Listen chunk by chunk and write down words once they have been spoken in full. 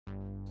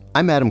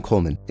I'm Adam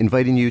Coleman,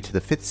 inviting you to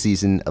the 5th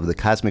season of The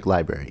Cosmic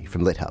Library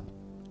from LitHub.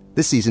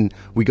 This season,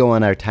 we go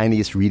on our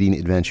tiniest reading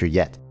adventure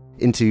yet,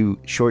 into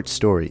short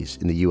stories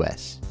in the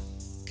U.S.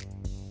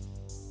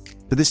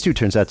 But this too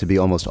turns out to be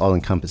almost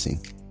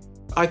all-encompassing.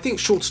 I think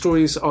short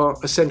stories are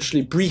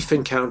essentially brief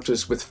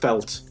encounters with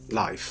felt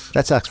life.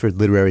 That's Oxford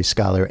literary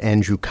scholar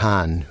Andrew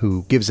Kahn,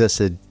 who gives us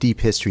a deep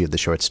history of the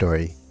short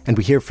story. And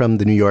we hear from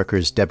The New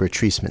Yorker's Deborah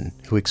Treisman,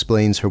 who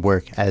explains her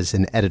work as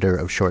an editor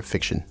of short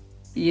fiction.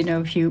 You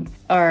know, if you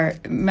are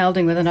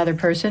melding with another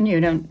person, you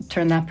don't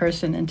turn that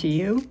person into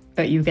you,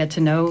 but you get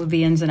to know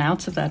the ins and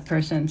outs of that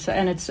person. So,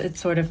 and it's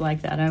sort of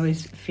like that. I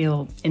always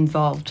feel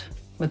involved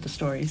with the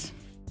stories.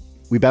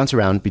 We bounce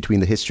around between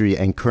the history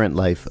and current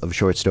life of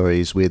short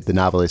stories with the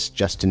novelist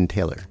Justin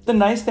Taylor. The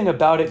nice thing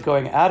about it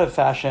going out of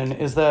fashion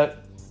is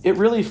that it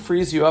really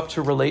frees you up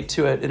to relate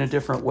to it in a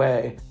different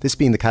way. This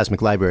being the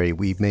Cosmic Library,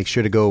 we make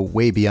sure to go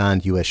way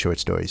beyond U.S. short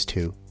stories,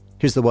 too.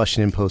 Here's the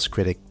Washington Post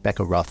critic,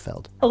 Becca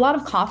Rothfeld. A lot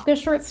of Kafka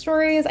short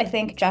stories, I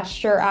think,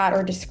 gesture at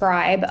or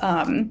describe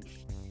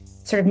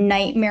sort of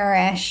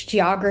nightmarish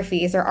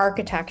geographies or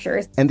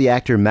architectures. And the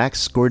actor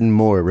Max Gordon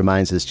Moore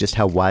reminds us just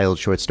how wild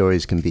short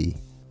stories can be,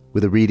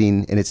 with a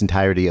reading in its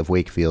entirety of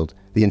Wakefield,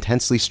 the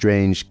intensely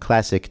strange,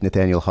 classic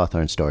Nathaniel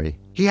Hawthorne story.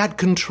 He had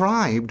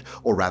contrived,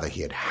 or rather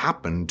he had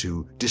happened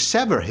to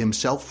dissever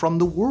himself from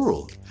the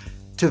world,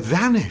 to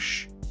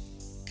vanish.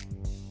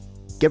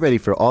 Get ready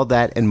for all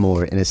that and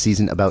more in a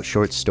season about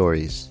short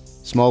stories,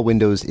 small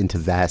windows into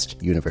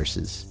vast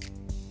universes.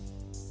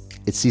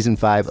 It's Season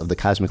 5 of The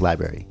Cosmic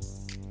Library,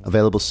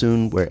 available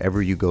soon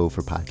wherever you go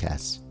for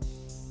podcasts.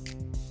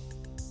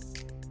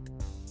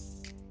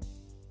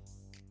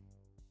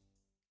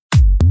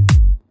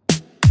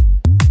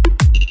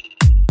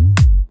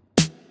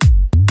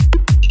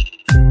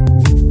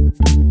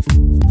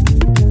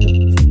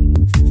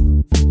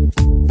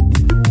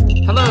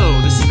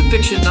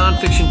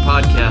 Nonfiction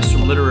podcast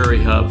from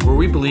Literary Hub, where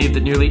we believe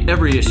that nearly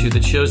every issue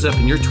that shows up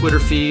in your Twitter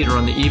feed or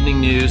on the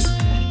evening news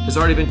has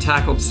already been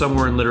tackled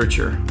somewhere in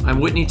literature. I'm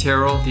Whitney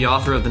Terrell, the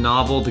author of the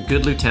novel The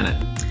Good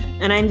Lieutenant.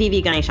 And I'm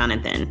Vivi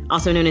Ganeshananthan,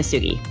 also known as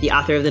Sugi, the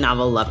author of the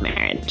novel Love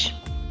Marriage.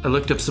 I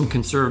looked up some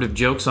conservative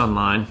jokes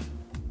online.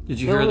 Did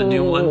you hear the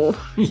new one?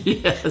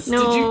 Yes.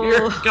 No. Did you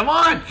hear? Come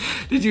on.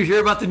 Did you hear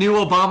about the new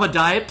Obama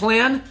diet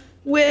plan?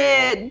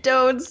 Whit,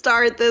 don't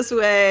start this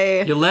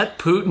way. You let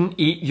Putin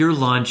eat your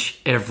lunch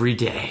every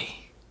day.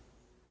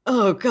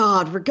 Oh,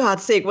 God, for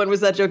God's sake, when was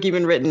that joke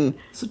even written?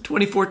 So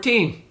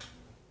 2014.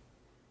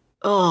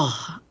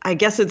 Oh, I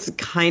guess it's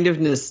kind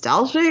of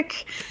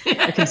nostalgic.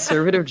 A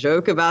conservative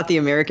joke about the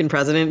American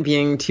president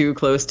being too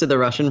close to the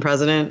Russian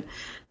president.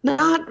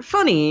 Not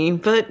funny,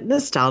 but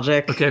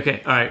nostalgic.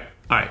 Okay. All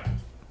right.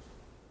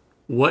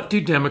 What do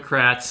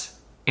Democrats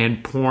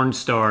and porn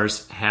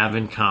stars have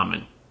in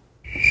common?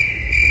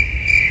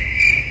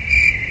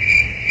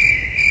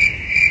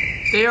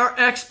 They are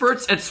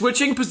experts at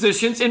switching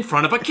positions in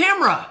front of a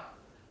camera.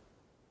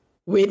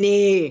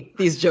 Whitney,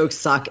 these jokes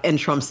suck, and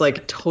Trump's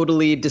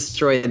totally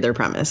destroyed their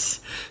premise.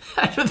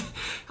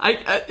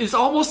 It's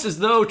almost as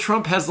though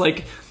Trump has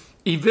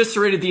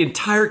eviscerated an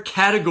entire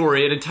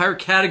category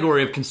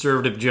of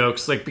conservative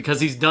jokes, because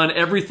he's done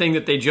everything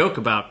that they joke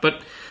about.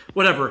 But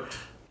whatever.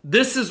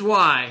 This is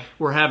why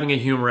we're having a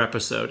humor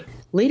episode.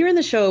 Later in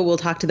the show, we'll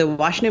talk to the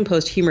Washington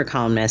Post humor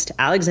columnist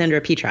Alexandra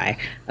Petri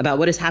about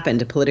what has happened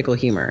to political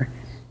humor,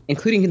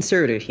 including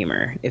conservative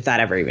humor, if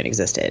that ever even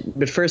existed.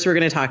 But first, we're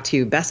going to talk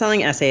to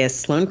best-selling essayist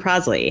Sloane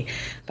Crosley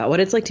about what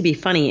it's like to be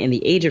funny in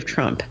the age of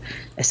Trump,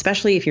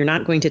 especially if you're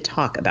not going to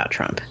talk about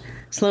Trump.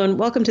 Sloane,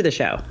 welcome to the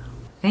show.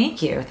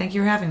 Thank you. Thank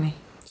you for having me.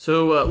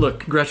 So, look,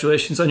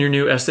 congratulations on your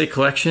new essay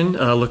collection,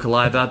 Look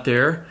Alive Out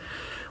There,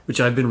 which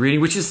I've been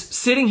reading, which is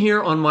sitting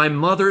here on my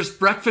mother's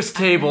breakfast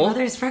table.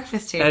 Mother's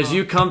breakfast table. As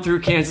you come through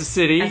Kansas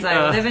City. As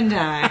I live and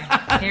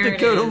die. Here to it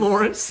go is. to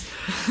Lawrence.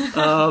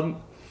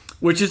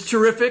 Which is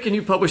terrific, and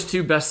you published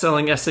 2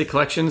 best-selling essay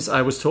collections,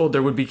 I Was Told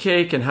There Would Be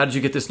Cake, and How Did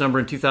You Get This Number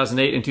in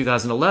 2008 and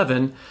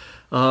 2011.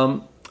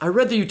 I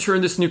read that you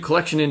turned this new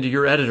collection into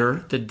your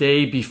editor the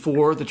day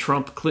before the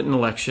Trump-Clinton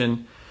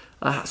election.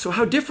 So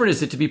how different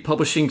is it to be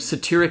publishing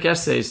satiric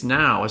essays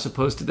now as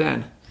opposed to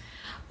then?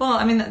 Well,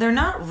 I mean, they're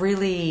not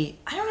really,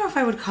 I don't know if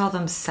I would call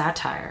them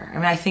satire. I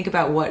mean, I think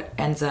about what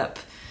ends up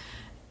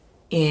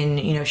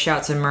in,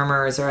 Shouts and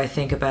Murmurs, or I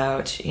think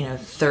about,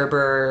 Thurber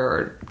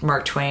or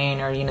Mark Twain,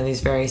 or,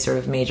 these very sort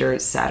of major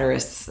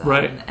satirists.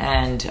 Right.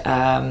 And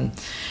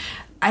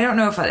I don't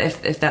know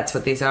if that's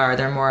what these are.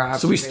 They're more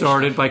So we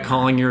started by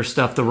calling your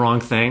stuff the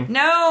wrong thing.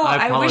 No,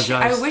 I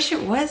apologize. I wish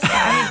it was.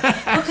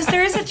 Because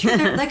there is a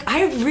truth.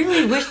 I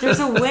really wish there's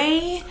a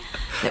way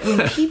that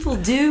when people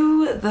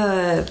do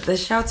the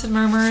Shouts and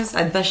Murmurs,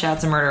 the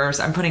Shouts and Murderers,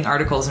 I'm putting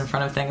articles in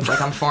front of things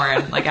like I'm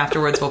foreign.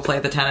 Afterwards we'll play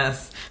the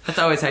tennis. That's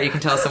always how you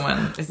can tell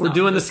someone is We're not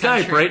doing from the this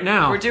Skype country. right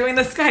now. We're doing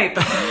the Skype.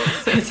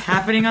 It's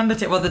happening on the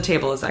table. Well, the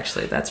table is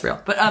actually, that's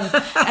real. But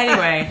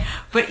anyway,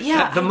 but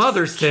yeah. The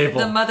mother's table.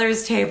 The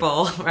mother's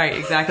table. Right,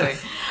 exactly.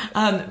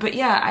 But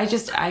yeah,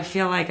 I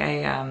feel like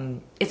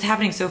it's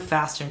happening so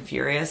fast and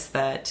furious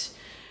that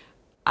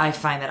I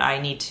find that I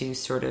need to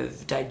sort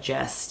of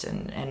digest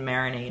and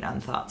marinate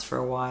on thoughts for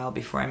a while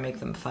before I make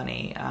them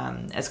funny.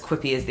 As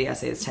quippy as the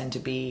essays tend to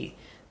be,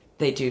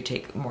 they do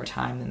take more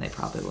time than they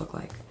probably look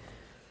like.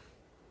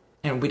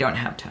 And we don't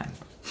have time.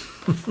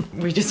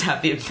 We just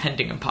have the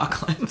impending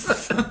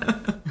apocalypse.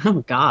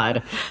 Oh,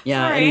 God.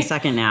 Yeah, Sorry. any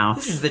second now.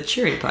 This is the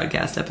cheery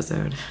podcast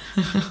episode.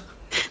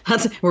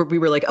 That's where we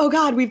were like, oh,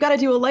 God, we've got to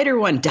do a lighter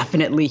one.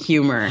 Definitely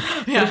humor.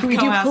 Yeah, but if we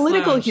do Comas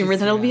political Sloan, humor,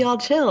 then it'll be all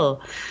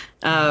chill.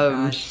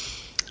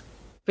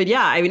 But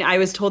yeah, I mean, I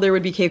was told There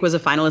Would Be Cake was a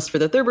finalist for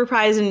the Thurber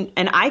Prize, and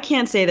I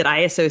can't say that I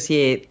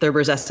associate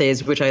Thurber's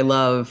essays, which I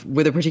love,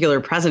 with a particular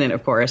president,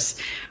 of course,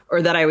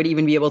 or that I would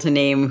even be able to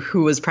name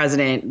who was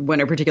president when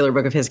a particular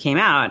book of his came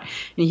out.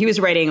 And he was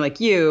writing, like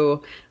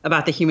you,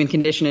 about the human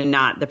condition and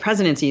not the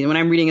presidency. And when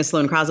I'm reading a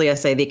Sloane Crosley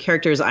essay, the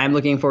characters I'm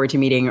looking forward to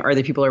meeting are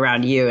the people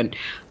around you. And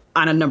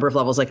on a number of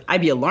levels, like,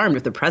 I'd be alarmed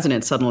if the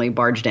president suddenly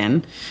barged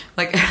in.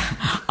 Like,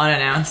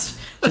 unannounced.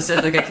 Just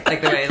like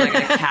the way, like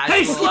a casual.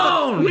 Hey,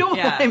 Sloane!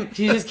 Yeah,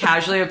 he just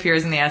casually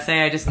appears in the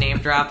essay. I just name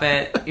drop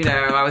it. You know,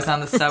 I was on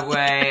the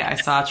subway. I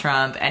saw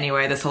Trump.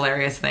 Anyway, this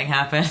hilarious thing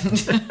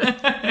happened.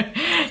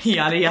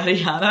 Yada, yada,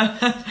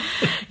 yada.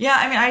 Yeah,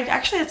 I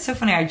mean, it's so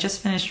funny. I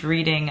just finished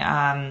reading,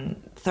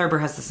 Thurber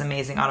has this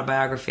amazing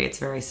autobiography. It's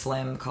very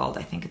slim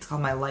I think it's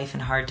called My Life in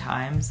Hard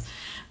Times.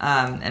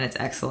 And it's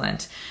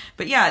excellent.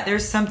 But yeah,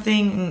 there's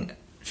something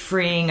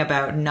freeing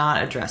about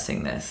not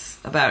addressing this,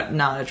 about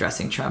not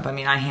addressing Trump. I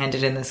mean, I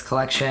handed in this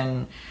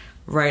collection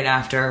right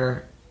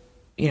after,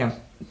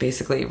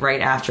 basically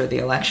right after the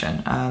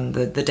election.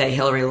 The day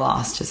Hillary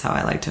lost is how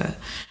I like to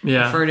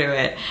refer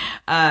to it.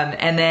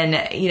 And then,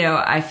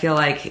 I feel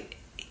like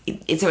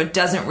so it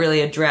doesn't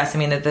really address, I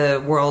mean, that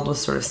the world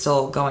was sort of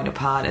still going to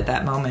pot at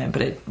that moment,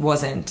 but it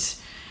wasn't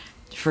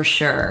for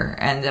sure.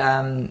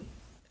 And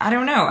I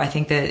don't know. I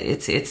think that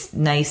it's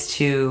nice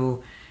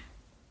to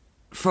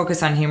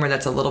focus on humor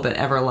that's a little bit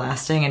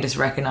everlasting and just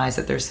recognize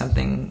that there's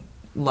something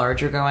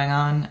larger going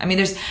on. I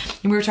mean,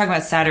 we were talking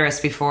about satirists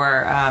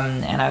before,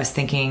 and I was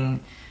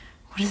thinking,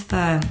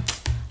 I'm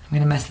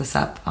going to mess this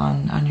up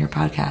on your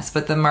podcast,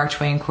 but the Mark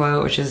Twain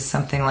quote, which is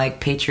something like,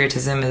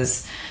 patriotism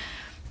is,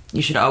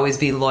 you should always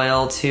be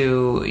loyal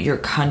to your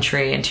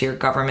country and to your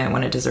government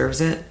when it deserves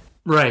it.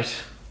 Right.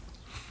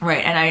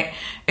 Right, and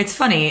it's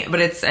funny, but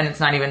it's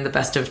not even the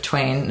best of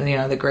Twain,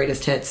 the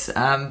greatest hits.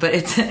 But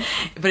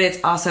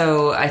it's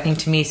also, I think,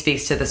 to me,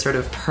 speaks to the sort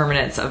of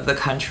permanence of the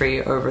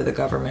country over the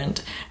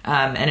government.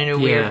 And in a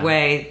weird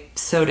way,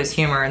 so does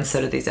humor, and so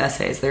do these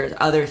essays. There's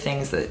other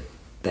things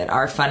that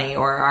are funny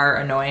or are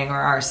annoying or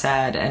are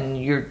sad,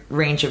 and your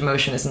range of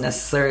motion isn't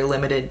necessarily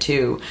limited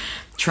to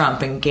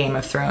Trump and Game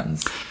of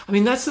Thrones. I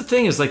mean, that's the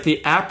thing, is like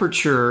the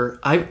aperture.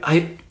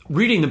 I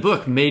reading the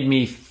book made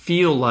me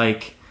feel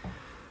like.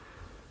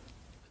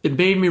 It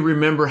made me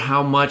remember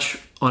how much,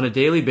 on a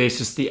daily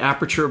basis, the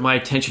aperture of my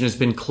attention has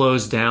been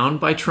closed down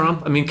by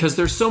Trump. I mean, because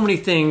there's so many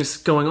things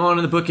going on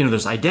in the book.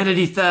 There's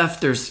identity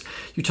theft.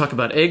 You talk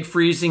about egg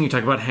freezing. You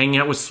talk about hanging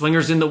out with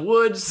swingers in the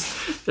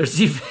woods.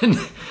 There's even,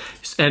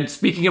 and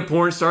speaking of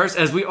porn stars,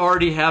 as we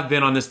already have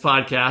been on this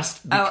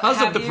podcast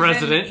because of the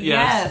president.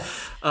 Yes.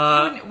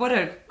 What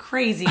a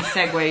crazy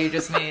segue you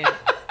just made.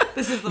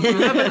 This is the You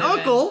have an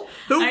uncle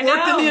who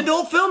worked in the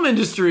adult film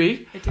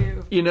industry. I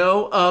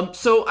do.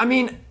 So, I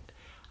mean,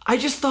 I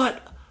just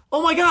thought,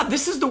 oh my God,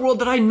 this is the world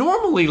that I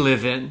normally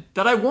live in,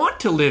 that I want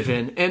to live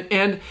in.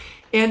 And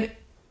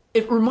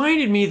it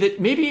reminded me that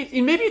maybe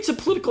it's a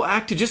political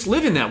act to just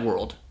live in that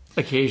world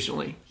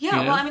occasionally. Yeah,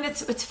 well, I mean,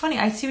 it's funny.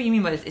 I see what you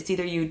mean, but it's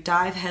either you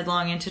dive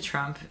headlong into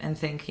Trump and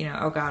think,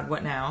 oh God,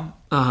 what now?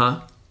 Uh-huh.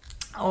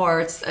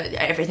 Or it's,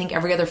 I think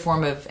every other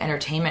form of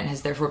entertainment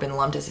has therefore been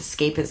lumped as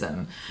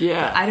escapism.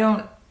 Yeah. But I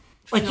don't...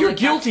 Like, you're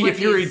guilty if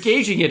you're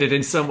engaging in it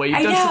in some way.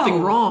 You've done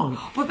something wrong.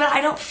 But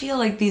I don't feel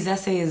like these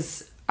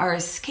essays are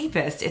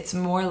escapist. It's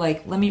more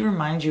like, let me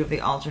remind you of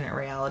the alternate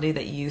reality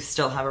that you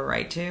still have a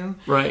right to.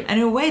 Right. And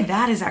in a way,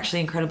 that is actually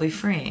incredibly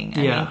freeing.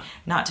 I mean,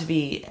 not to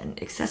be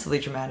excessively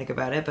dramatic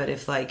about it, but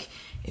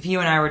if you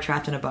and I were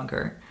trapped in a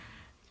bunker,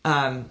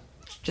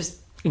 just...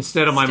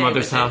 Instead of my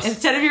mother's house.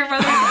 Instead of your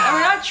mother's house.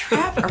 We're not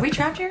trapped. Are we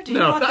trapped here? Do you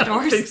lock the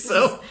doors? I don't think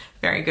so.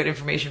 Very good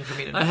information for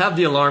me to know. I have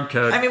the alarm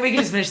code. I mean, we can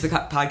just finish the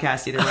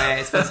podcast either way.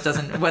 I suppose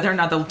whether or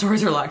not the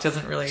doors are locked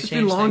doesn't really change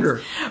things.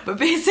 Longer. But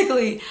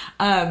basically,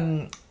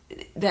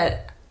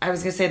 that I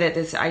was going to say that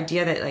this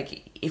idea that,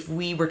 like, if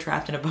we were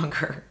trapped in a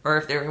bunker, or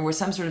if there was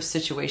some sort of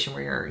situation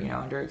where you're,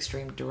 under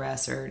extreme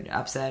duress or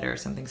upset or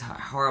something's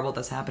horrible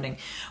that's happening,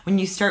 when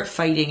you start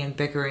fighting and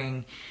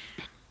bickering,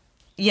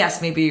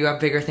 yes, maybe you have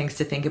bigger things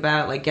to think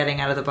about, like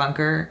getting out of the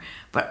bunker,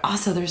 but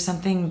also there's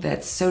something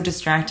that's so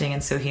distracting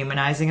and so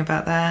humanizing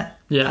about that.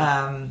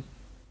 Yeah.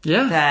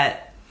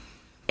 That,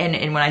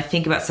 and when I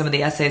think about some of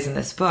the essays in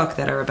this book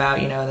that are about,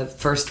 the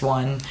first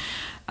one,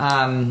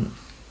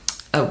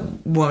 a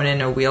woman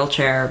in a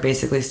wheelchair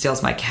basically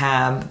steals my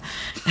cab.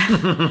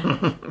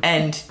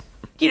 And,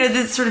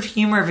 this sort of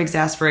humor of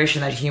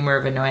exasperation, that humor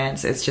of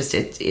annoyance, it's just,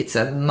 it's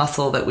a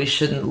muscle that we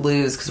shouldn't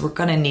lose because we're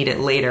going to need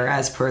it later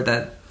as per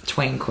the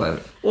Twain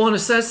quote. Well, and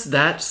assess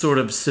that sort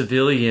of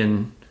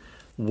civilian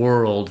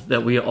world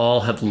that we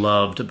all have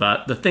loved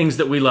about the things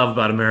that we love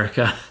about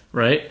America,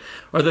 right?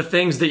 Are the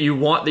things that you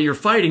want, that you're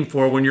fighting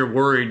for when you're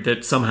worried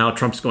that somehow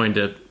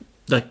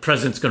the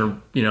president's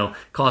going to,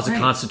 cause a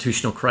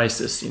constitutional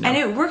crisis, And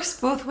it works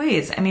both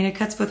ways. I mean, it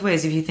cuts both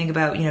ways. If you think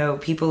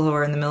about, people who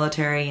are in the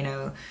military,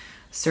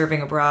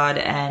 serving abroad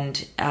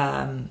and,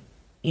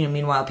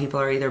 meanwhile people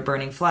are either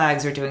burning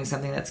flags or doing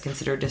something that's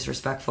considered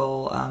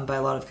disrespectful by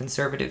a lot of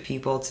conservative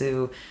people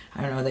to,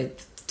 they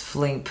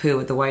fling poo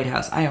at the White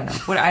House. I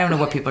don't know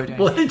what people are doing.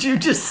 What did you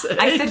just say?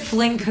 I said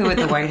fling poo at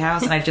the White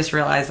House, and I just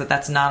realized that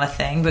that's not a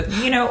thing. But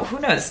who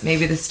knows?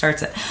 Maybe this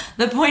starts it.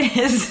 The point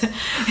is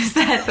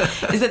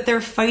that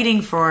they're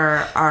fighting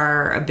for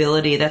our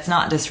ability. That's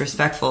not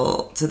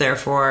disrespectful to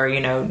therefore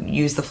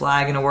use the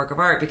flag in a work of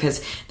art,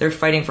 because they're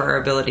fighting for our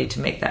ability to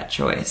make that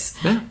choice.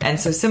 Yeah.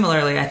 And so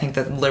similarly, I think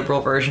the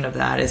liberal version of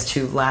that is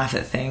to laugh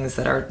at things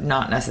that are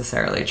not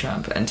necessarily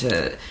Trump and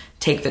to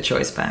take the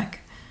choice back.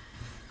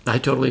 I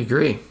totally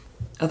agree.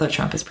 Although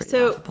Trump is pretty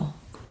laughable.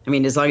 I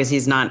mean, as long as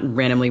he's not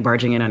randomly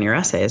barging in on your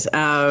essays.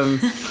 I'm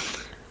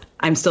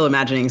still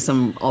imagining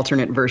some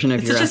alternate version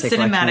of your essay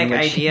collection. It's such a cinematic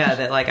idea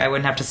that, I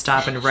wouldn't have to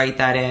stop and write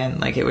that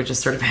in. It would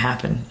just sort of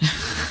happen.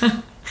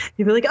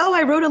 You'd be like, oh,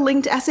 I wrote a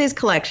linked essays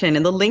collection,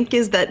 and the link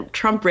is that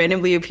Trump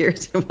randomly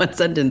appears in one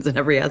sentence in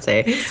every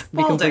essay. It's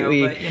Waldo,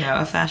 but,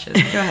 a fascist.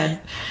 Go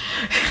ahead.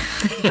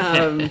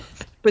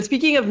 But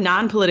speaking of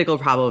non-political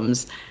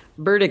problems,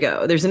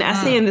 Vertigo. There's an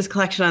essay in this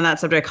collection on that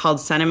subject called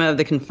Cinema of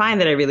the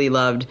Confined that I really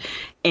loved.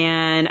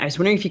 And I was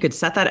wondering if you could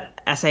set that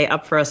essay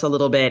up for us a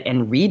little bit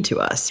and read to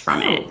us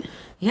from it.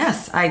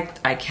 Yes, I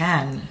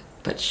can.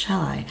 But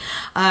shall I?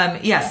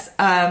 Yes.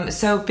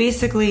 So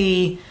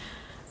basically,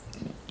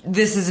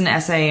 this is an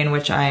essay in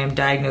which I am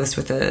diagnosed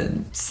with a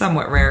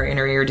somewhat rare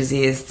inner ear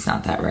disease. It's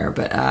not that rare,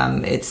 but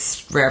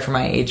it's rare for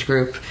my age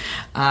group.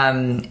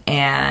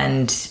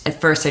 And at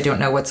first, I don't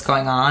know what's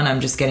going on.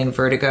 I'm just getting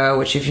vertigo,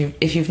 which if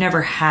you've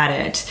never had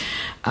it,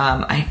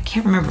 I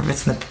can't remember if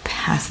it's in the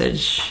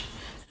passage.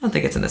 I don't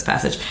think it's in this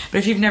passage. But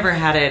if you've never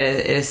had it,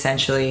 it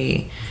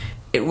essentially...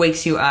 It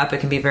wakes you up. It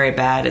can be very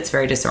bad. It's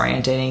very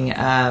disorientating.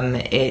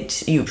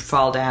 You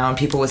fall down.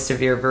 People with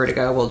severe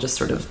vertigo will just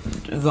sort of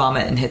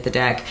vomit and hit the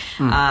deck.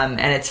 And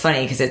it's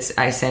funny because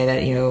I say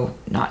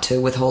that, not to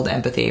withhold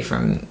empathy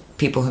from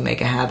people who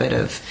make a habit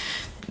of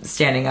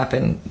standing up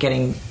and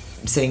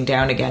sitting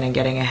down again and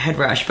getting a head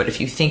rush. But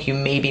if you think you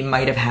maybe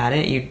might have had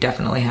it, you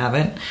definitely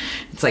haven't.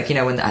 It's like,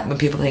 when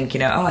people think,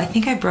 oh, I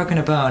think I've broken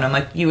a bone. I'm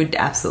like, you would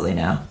absolutely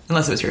know.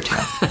 Unless it was your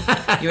toe.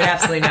 You would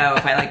absolutely know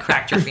if I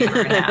cracked your femur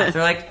in half.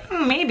 They're like,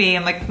 maybe.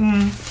 I'm like,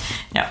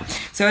 no.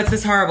 So it's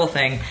this horrible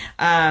thing.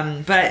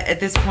 But at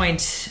this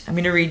point, I'm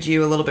going to read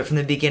you a little bit from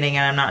the beginning,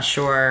 and I'm not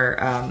sure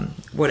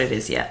what it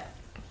is yet.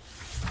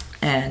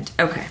 And,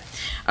 okay.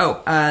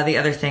 The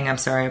other thing, I'm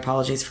sorry,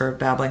 apologies for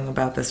babbling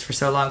about this for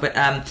so long, but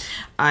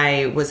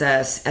I was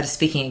at a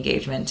speaking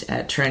engagement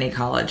at Trinity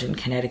College in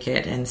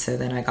Connecticut, and so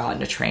then I got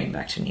on a train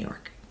back to New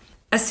York.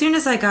 As soon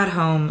as I got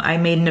home, I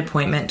made an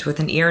appointment with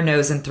an ear,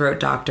 nose, and throat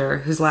doctor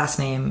whose last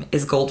name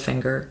is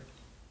Goldfinger.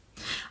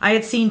 I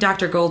had seen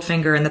Dr.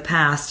 Goldfinger in the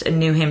past and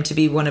knew him to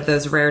be one of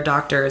those rare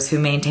doctors who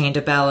maintained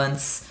a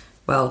balance.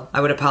 Well, I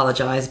would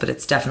apologize, but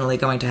it's definitely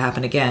going to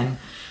happen again.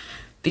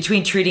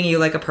 Between treating you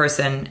like a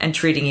person and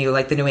treating you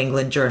like the New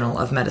England Journal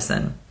of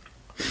Medicine.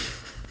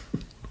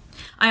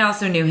 I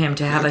also knew him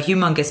to have a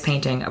humongous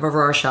painting of a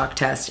Rorschach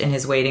test in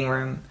his waiting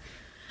room.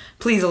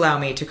 Please allow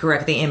me to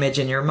correct the image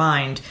in your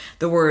mind.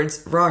 The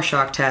words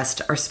Rorschach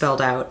test are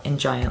spelled out in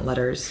giant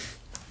letters.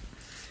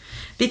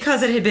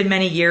 Because it had been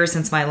many years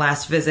since my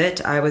last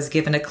visit, I was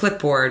given a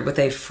clipboard with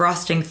a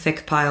frosting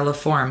thick pile of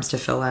forms to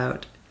fill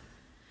out.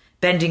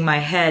 Bending my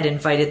head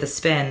invited the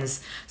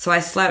spins, so I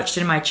slouched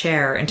in my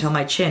chair until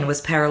my chin was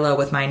parallel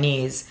with my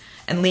knees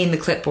and leaned the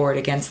clipboard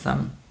against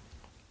them.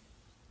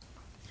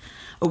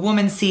 A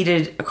woman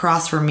seated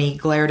across from me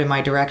glared in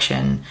my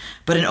direction,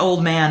 but an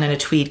old man in a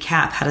tweed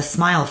cap had a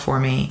smile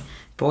for me.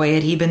 Boy,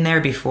 had he been there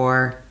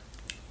before.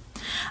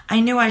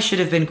 I knew I should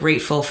have been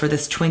grateful for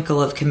this twinkle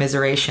of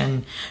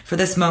commiseration, for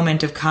this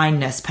moment of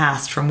kindness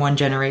passed from one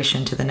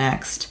generation to the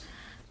next.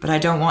 But I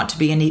don't want to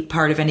be any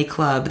part of any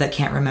club that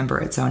can't remember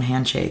its own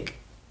handshake.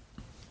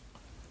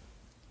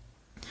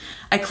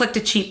 I clicked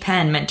a cheap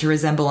pen meant to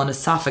resemble an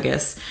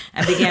esophagus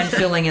and began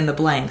filling in the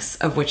blanks,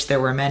 of which there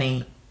were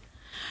many.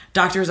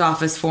 Doctor's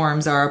office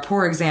forms are a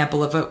poor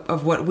example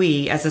of what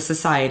we, as a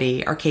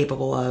society, are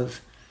capable of.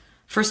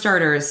 For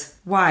starters,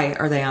 why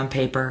are they on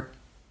paper?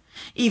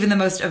 Even the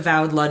most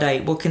avowed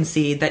Luddite will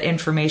concede that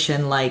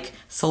information like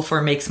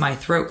sulfur makes my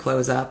throat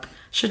close up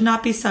should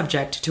not be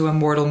subject to a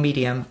mortal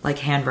medium like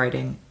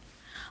handwriting.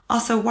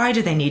 Also, why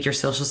do they need your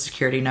social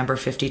security number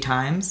 50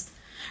 times?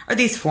 Are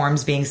these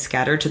forms being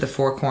scattered to the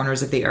four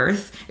corners of the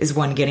earth? Is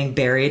one getting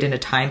buried in a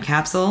time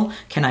capsule?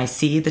 Can I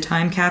see the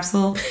time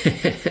capsule?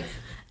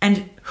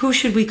 And who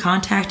should we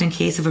contact in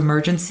case of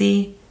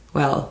emergency?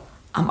 Well,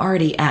 I'm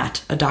already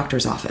at a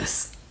doctor's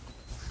office.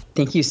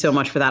 Thank you so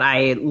much for that.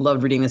 I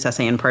loved reading this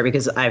essay in part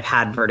because I've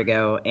had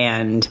vertigo,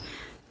 and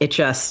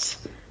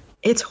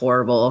it's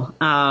horrible.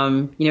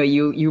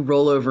 You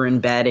roll over in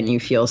bed and you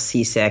feel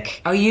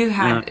seasick. Oh,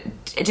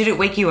 did it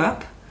wake you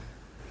up?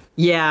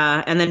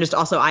 Yeah. And then just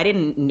also, I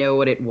didn't know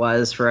what it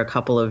was for a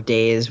couple of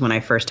days when I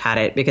first had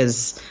it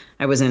because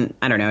I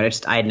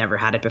had never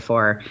had it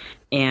before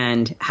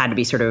and had to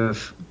be sort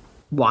of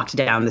walked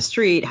down the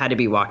street, had to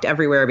be walked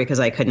everywhere because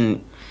I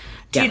couldn't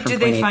get from Did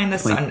point they A find to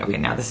this? point B. Okay,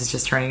 now this is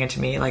just turning into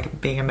me like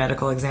being a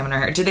medical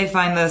examiner. Did they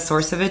find the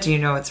source of it? Do you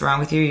know what's wrong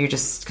with you?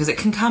 Because it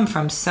can come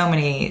from so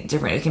many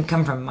different. It can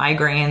come from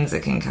migraines.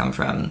 It can come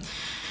from,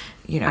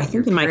 I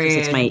think in my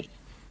case,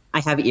 I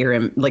have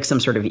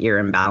some sort of ear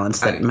imbalance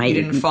that might.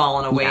 You didn't fall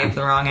in a wave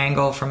the wrong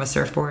angle from a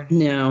surfboard?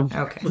 No.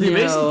 Okay. Well, the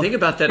amazing thing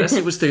about that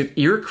essay was the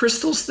ear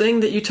crystals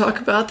thing that you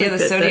talk about. The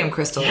sodium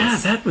crystals. Yeah,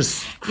 that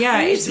was crazy.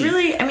 Yeah, it's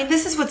really,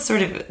 this is what's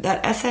sort of,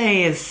 that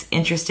essay is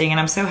interesting, and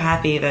I'm so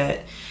happy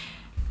that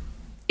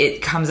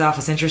it comes off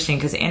as interesting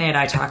because in it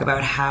I talk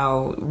about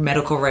how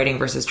medical writing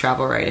versus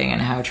travel writing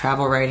and how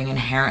travel writing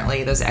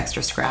inherently, those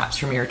extra scraps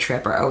from your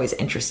trip are always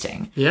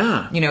interesting.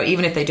 Yeah.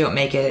 Even if they don't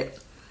make it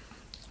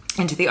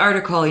into the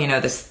article,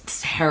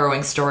 this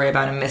harrowing story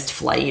about a missed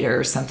flight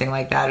or something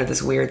like that, or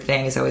this weird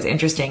thing is always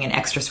interesting, and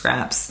extra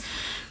scraps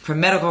from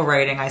medical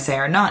writing, I say,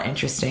 are not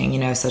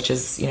interesting, such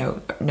as,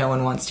 no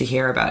one wants to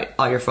hear about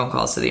all your phone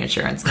calls to the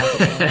insurance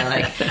company.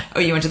 Like, oh,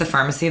 you went to the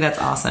pharmacy? That's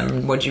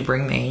awesome. What'd you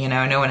bring me?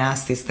 No one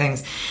asks these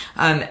things.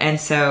 And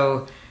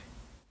so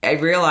I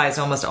realized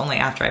almost only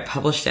after I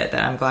published it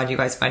that I'm glad you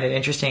guys find it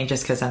interesting,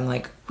 just because I'm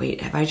like,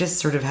 wait, have I just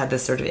sort of had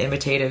this sort of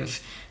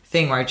imitative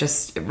thing where I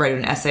just write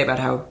an essay about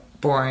how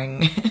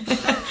boring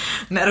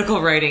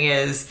medical writing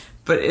is,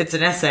 but it's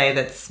an essay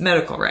that's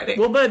medical writing.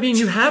 Well, but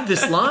you have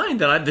this line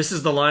this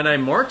is the line I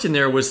marked in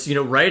there was,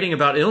 writing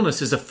about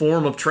illness is a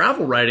form of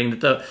travel writing,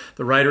 that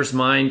the writer's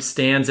mind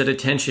stands at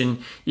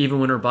attention even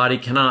when her body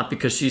cannot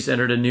because she's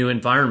entered a new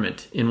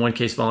environment, in one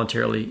case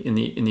voluntarily, in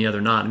the other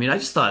not. I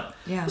just thought,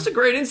 that's a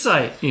great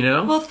insight,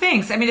 Well,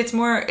 thanks.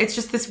 It's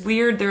just this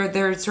weird,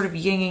 they're sort of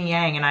yin and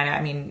yang,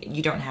 and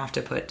you don't have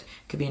to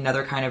could be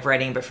another kind of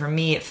writing, but for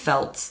me it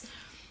felt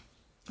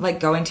like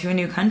going to a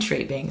new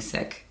country, being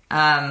sick.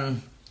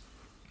 And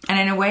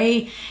in a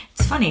way,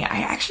 it's funny. I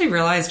actually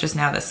realized just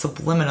now that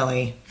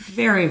subliminally,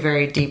 very,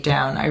 very deep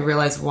down, I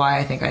realized why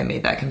I think I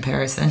made that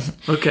comparison.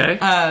 Okay.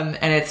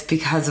 And it's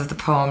because of the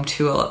poem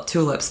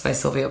Tulips by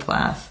Sylvia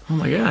Plath. Oh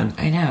my God.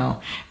 I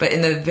know. But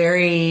in the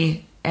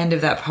very end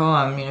of that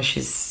poem,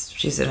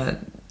 she's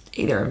in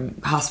either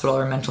a hospital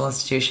or a mental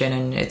institution,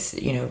 and it's,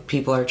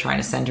 people are trying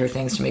to send her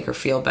things to make her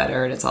feel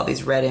better, and it's all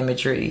these red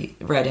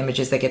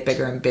images that get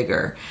bigger and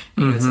bigger.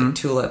 It's like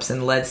tulips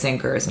and lead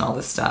sinkers and all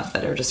this stuff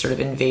that are just sort of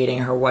invading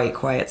her white,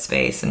 quiet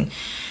space. And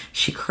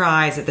she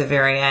cries at the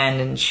very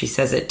end, and she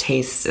says it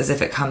tastes as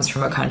if it comes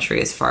from a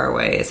country as far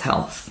away as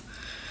health.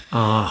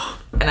 Oh.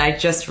 And I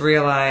just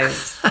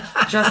realized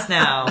just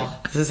now,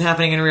 this is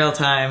happening in real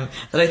time,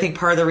 that I think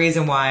part of the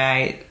reason why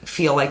I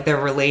feel like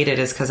they're related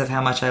is because of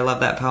how much I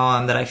love that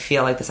poem, that I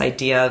feel like this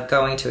idea of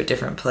going to a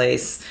different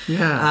place.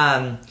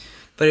 Yeah.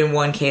 But in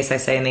one case, I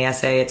say in the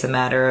essay, it's a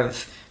matter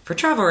of, for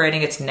travel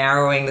writing, it's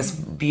narrowing this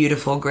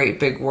beautiful, great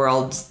big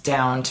world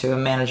down to a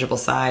manageable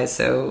size.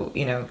 So,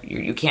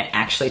 you can't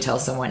actually tell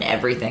someone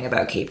everything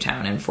about Cape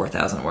Town in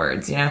 4,000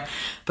 words,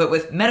 But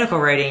with medical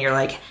writing, you're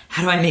like,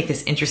 how do I make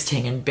this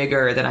interesting and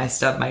bigger than I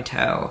stub my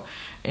toe?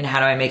 And how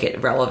do I make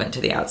it relevant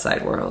to the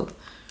outside world?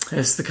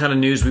 It's the kind of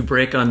news we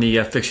break on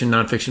the Fiction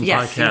Nonfiction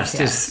podcast. Yes.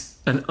 Is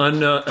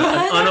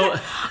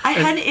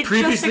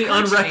previously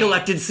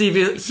unrecollected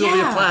Sylvia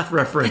Plath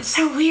reference. It's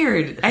so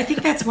weird. I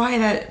think that's why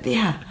that,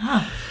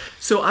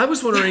 So I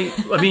was wondering,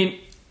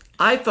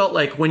 I felt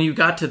like when you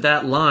got to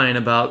that line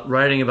about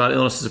writing about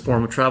illness as a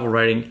form of travel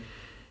writing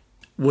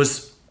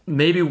was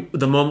maybe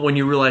the moment when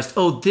you realized,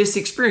 oh, this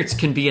experience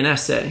can be an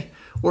essay.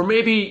 Or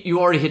maybe you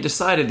already had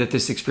decided that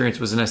this experience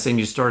was an essay and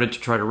you started to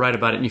try to write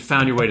about it and you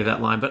found your way to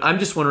that line. But I'm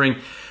just wondering,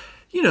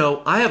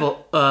 I have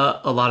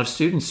a lot of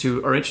students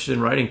who are interested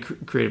in writing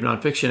creative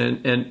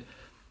nonfiction and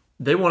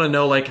they want to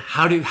know, like,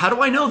 how do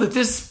I know that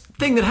this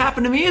thing that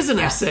happened to me is an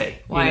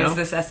essay? Why is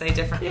this essay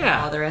different from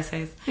all other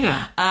essays?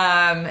 Yeah.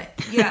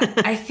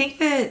 I think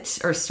that,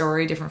 or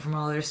story different from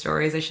all other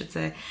stories, I should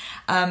say.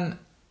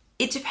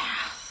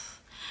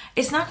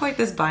 It's not quite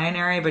this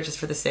binary, but just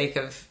for the sake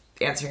of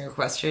answering your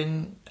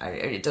question,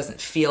 it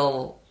doesn't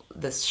feel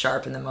this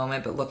sharp in the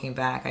moment, but looking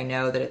back, I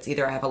know that it's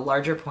either I have a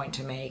larger point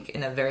to make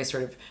in a very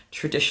sort of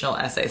traditional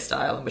essay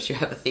style in which you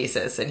have a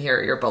thesis and here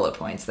are your bullet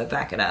points that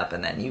back it up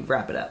and then you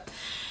wrap it up.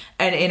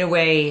 And in a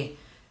way,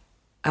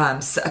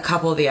 a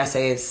couple of the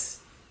essays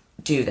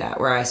do that,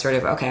 where I sort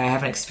of, I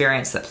have an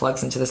experience that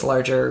plugs into this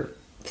larger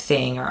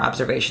thing or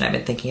observation I've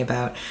been thinking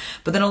about.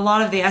 But then a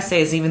lot of the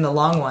essays, even the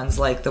long ones,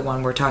 like the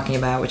one we're talking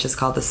about, which is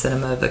called The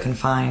Cinema of the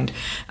Confined,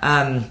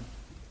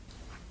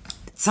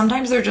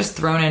 sometimes they're just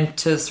thrown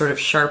into sort of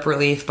sharp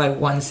relief by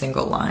one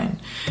single line.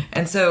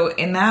 And so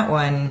in that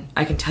one,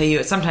 I can tell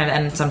you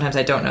sometimes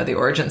I don't know the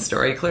origin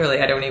story.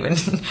 Clearly, I don't even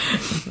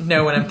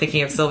know when I'm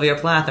thinking of Sylvia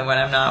Plath and when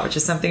I'm not, which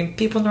is something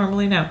people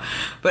normally know.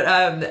 But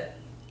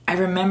I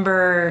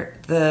remember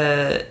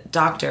the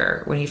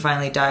doctor when he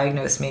finally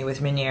diagnosed me with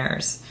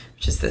Meniere's,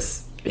 which is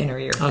this inner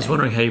ear thing. I was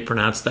wondering how you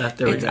pronounce that.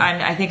 There we go.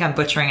 I think I'm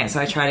butchering it,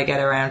 so I try to get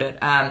around it.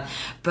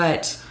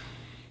 But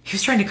he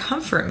was trying to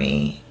comfort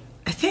me,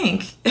 I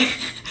think,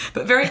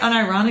 but very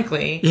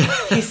unironically.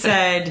 He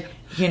said,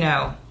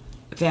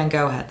 Van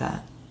Gogh had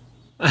that.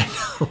 I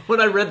know.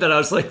 When I read that, I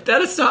was like, that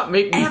does not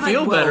make me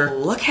feel better.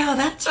 Look how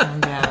that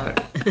turned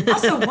out.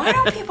 Also, why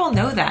don't people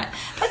know that?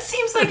 That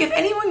seems like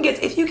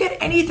if you get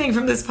anything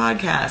from this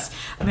podcast,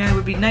 I mean, it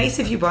would be nice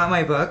if you bought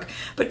my book,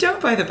 but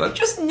don't buy the book.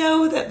 Just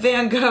know that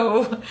Van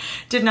Gogh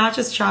did not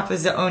just chop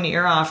his own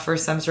ear off for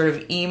some sort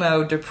of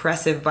emo,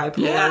 depressive,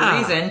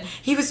 bipolar reason.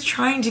 He was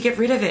trying to get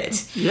rid of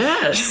it.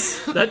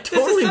 Yes, that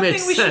totally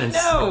makes sense. This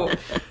is something we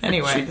should know.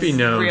 Anyway, should be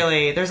known.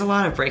 Really, there's a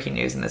lot of breaking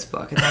news in this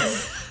book, and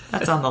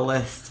that's on the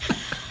list.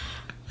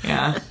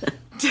 Yeah.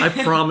 I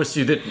promise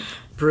you that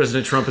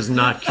President Trump is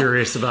not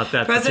curious about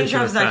that. President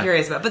Trump's fact. not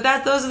curious about it.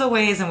 But those are the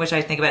ways in which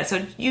I think about it.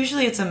 So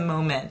usually it's a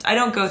moment. I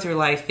don't go through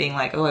life being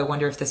like, oh, I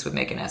wonder if this would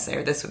make an essay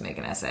or this would make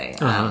an essay.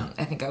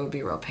 I think I would be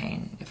a real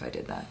pain if I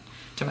did that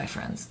to my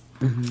friends.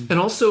 Mm-hmm. And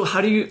also,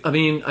 how do you,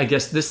 I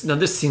guess this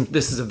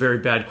is a very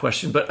bad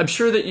question, but I'm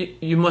sure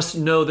that you must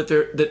know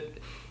that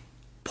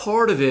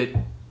part of it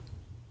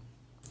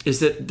is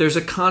that there's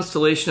a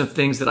constellation of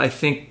things that I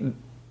think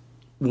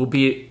will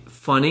be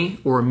funny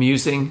or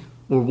amusing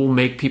or will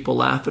make people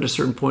laugh at a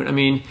certain point. I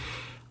mean,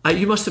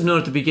 you must have known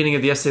at the beginning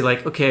of the essay,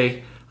 like,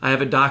 okay, I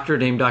have a doctor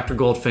named Dr.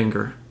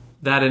 Goldfinger.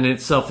 That in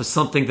itself is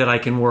something that I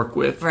can work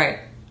with.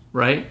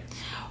 Right?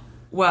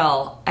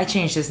 Well, I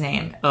changed his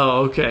name.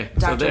 Oh, okay.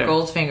 Dr.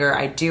 Goldfinger,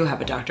 I do have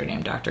a doctor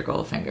named Dr.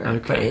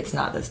 Goldfinger, but it's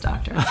not this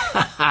doctor. So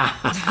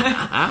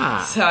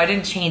I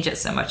didn't change it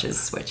so much as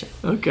switch it.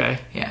 Okay.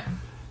 Yeah.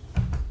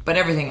 But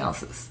everything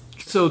else is.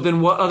 So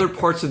then what other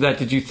parts of that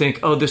did you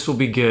think, oh, this will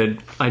be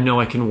good, I know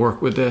I can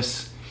work with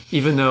this,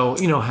 even though,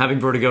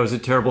 having vertigo is a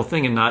terrible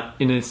thing and not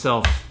in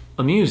itself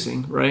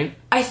amusing, right?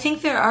 I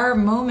think there are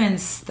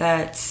moments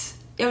that,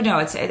 there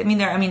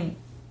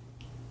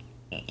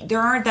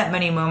aren't that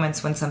many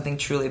moments when something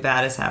truly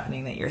bad is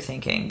happening that you're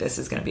thinking, this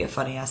is going to be a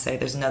funny essay.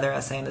 There's another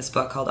essay in this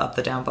book called Up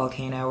the Down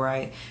Volcano where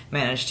I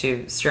managed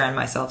to strand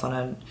myself on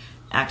an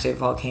active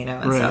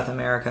volcano in South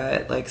America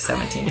at like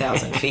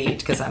 17,000 feet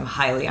because I'm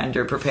highly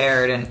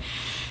underprepared, and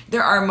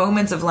there are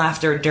moments of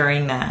laughter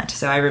during that.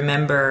 So I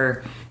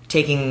remember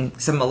taking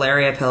some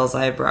malaria pills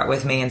I had brought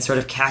with me and sort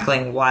of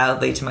cackling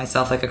wildly to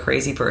myself like a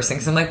crazy person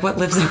because I'm like, what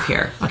lives up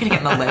here? I'm not gonna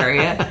get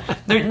malaria.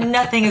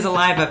 Nothing is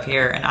alive up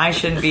here, and I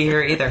shouldn't be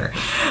here either.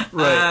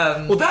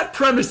 Right. Well, that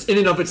premise in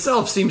and of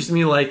itself seems to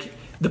me like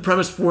the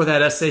premise for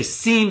that essay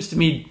seems to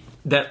me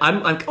that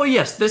I'm like, oh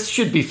yes, this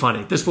should be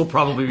funny. This will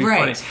probably be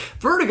funny.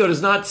 Vertigo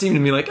does not seem to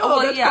me like, that's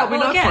probably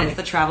not funny. It's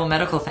the travel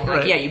medical thing.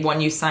 Like,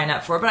 you sign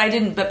up for it, but I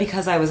didn't. But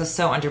because I was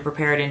so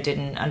underprepared and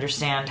didn't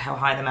understand how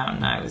high the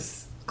mountain I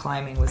was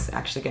climbing was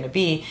actually going to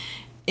be,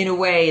 in a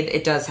way,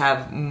 it does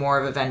have more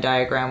of a Venn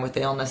diagram with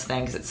the illness thing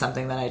because it's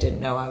something that I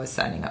didn't know I was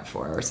signing up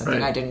for, or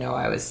something I didn't know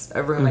I was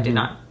a room I did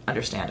not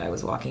understand I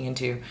was walking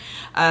into,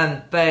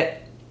 but.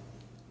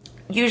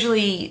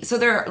 Usually, so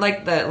there are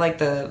like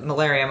the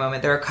malaria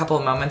moment, there are a couple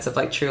of moments of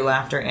like true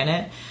laughter in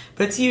it,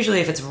 but it's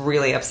usually, if it's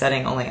really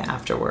upsetting, only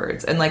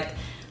afterwards, and like,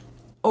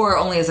 or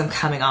only as I'm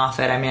coming off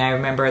it. I mean, I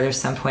remember there's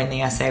some point in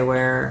the essay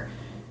where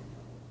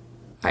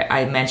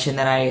I mentioned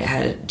that I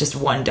had just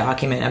one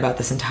document about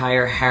this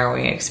entire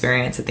harrowing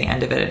experience at the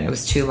end of it, and it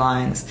was 2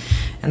 lines,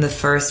 and the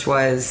first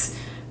was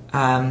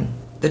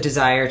the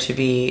desire to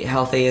be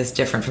healthy is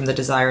different from the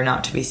desire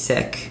not to be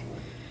sick.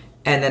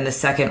 And then the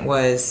second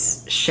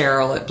was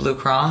Cheryl at Blue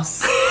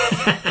Cross.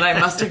 And I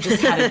must have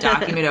just had a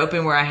document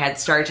open where I had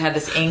started to have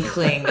this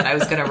inkling that I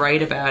was going to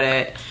write about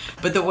it.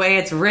 But the way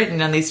it's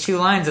written on these 2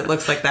 lines, it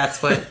looks like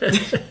that's what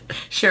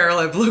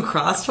Cheryl at Blue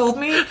Cross told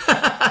me. And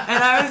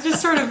I was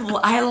just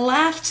I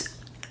laughed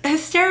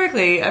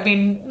hysterically. I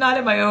mean, not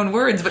in my own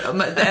words, but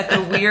at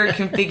the weird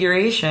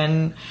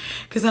configuration.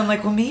 Because I'm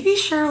like, well, maybe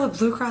Cheryl at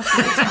Blue Cross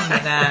would tell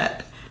me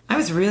that. I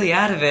was really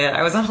out of it.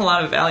 I was on a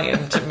lot of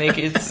Valium to make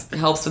it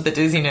helps with the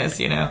dizziness,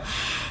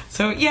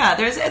 So yeah,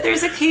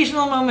 there's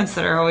occasional moments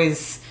that are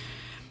always.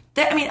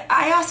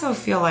 I also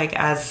feel like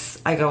as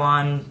I go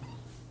on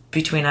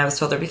between I was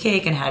told there'd be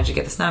cake and how did you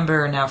get this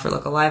number, and now for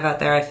Look Alive out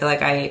there, I feel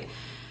like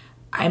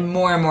I'm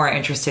more and more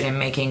interested in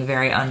making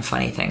very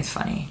unfunny things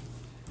funny.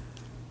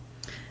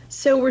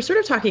 So we're sort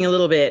of talking a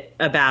little bit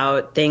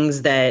about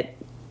things that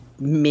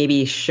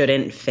maybe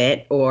shouldn't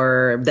fit,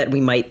 or that we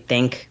might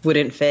think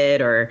wouldn't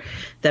fit, or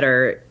that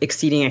are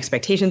exceeding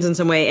expectations in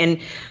some way. And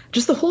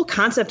just the whole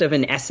concept of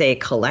an essay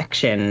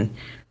collection,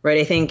 right,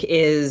 I think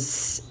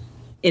is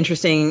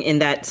interesting in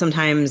that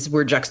sometimes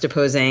we're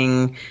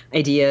juxtaposing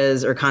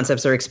ideas or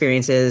concepts or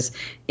experiences.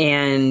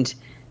 And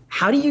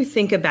how do you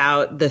think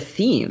about the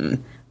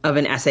theme of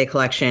an essay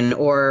collection,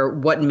 or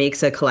what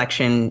makes a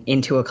collection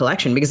into a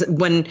collection? Because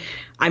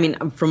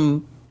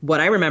from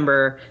what I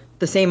remember,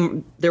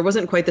 there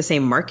wasn't quite the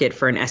same market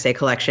for an essay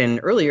collection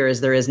earlier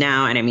as there is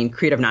now. And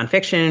creative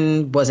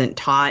nonfiction wasn't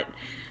taught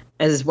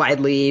as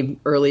widely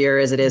earlier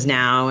as it is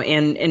now.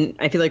 And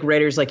I feel like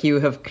writers like you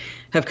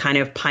have kind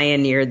of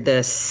pioneered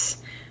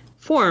this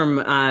form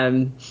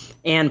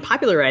and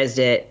popularized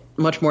it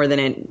much more than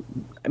it.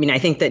 I mean, I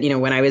think that,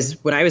 when I was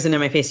an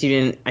MFA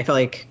student, I felt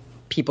like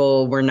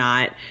people were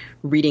not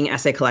reading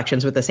essay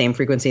collections with the same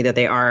frequency that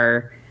they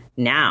are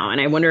now.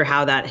 And I wonder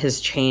how that has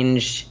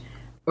changed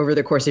over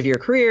the course of your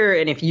career,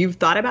 and if you've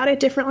thought about it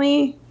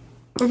differently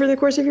over the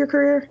course of your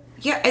career.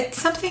 Yeah,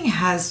 something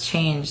has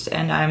changed,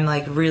 and I'm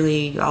like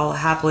I'll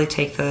happily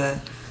take the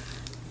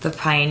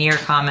pioneer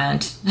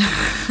comment.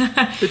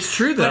 It's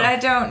true, though. But I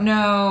don't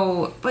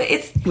know.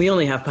 But we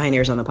only have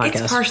pioneers on the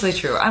podcast. It's partially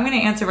true. I'm going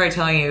to answer by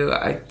telling you.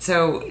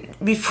 So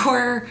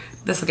before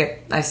this will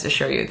get, I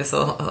assure you, this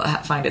will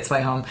find its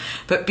way home.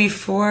 But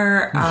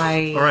before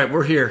I, all right,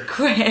 we're here.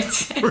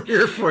 Quit. We're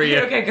here for you.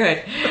 Okay,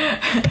 good.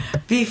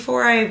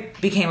 Before I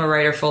became a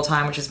writer full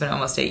time, which has been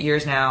almost 8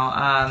 years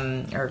now,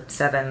 or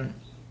 7.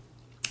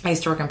 I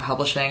used to work in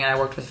publishing, and I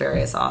worked with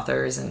various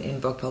authors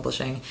in book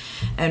publishing.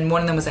 And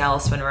one of them was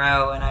Alice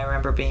Munro, and I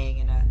remember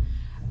being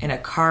in a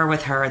car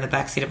with her, in the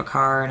backseat of a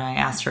car, and I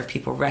asked her if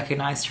people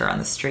recognized her on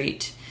the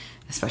street,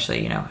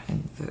 especially,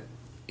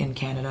 in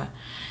Canada.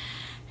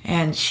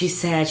 And she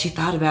said, she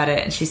thought about it,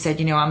 and she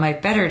said, on my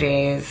better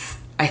days,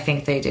 I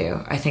think they do.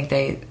 I think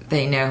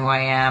they know who I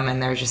am,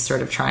 and they're just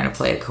sort of trying to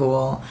play it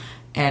cool.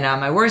 And on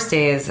my worst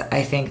days,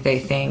 I think they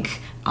think,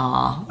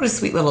 aw, what a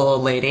sweet little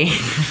old lady.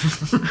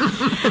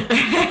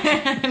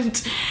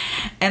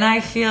 and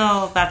I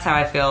feel, that's how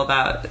I feel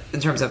about,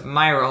 in terms of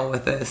my role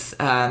with this,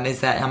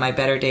 is that on my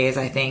better days,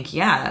 I think,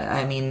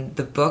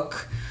 the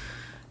book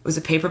was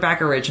a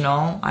paperback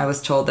original. I was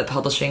told that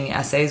publishing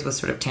essays was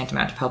sort of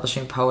tantamount to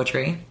publishing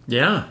poetry.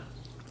 Yeah.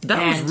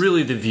 That was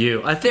really the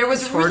view. I think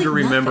it's hard to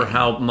remember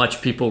how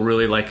much people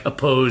really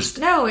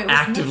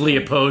actively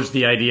opposed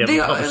the idea of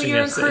publishing you're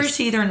essays. Encouraged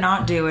to either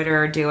not do it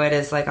or do it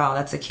as like, oh,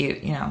 that's a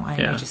cute, you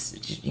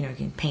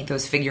can paint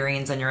those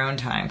figurines on your own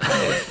time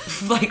kind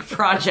of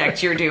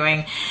project you're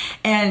doing.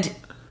 And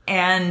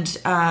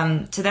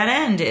to that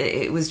end,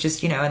 it was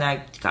just, and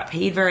I got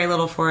paid very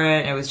little for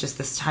it. It was just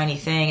this tiny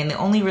thing. And the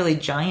only really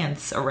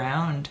giants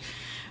around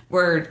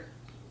were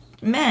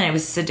men. It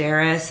was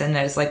Sedaris, and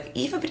it was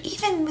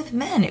even with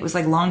men, it was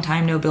long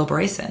time no Bill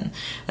Bryson,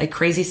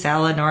 Crazy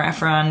Salad, Nora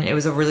Ephron. It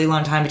was a really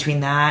long time between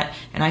that,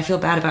 and I Feel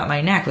Bad About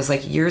My Neck was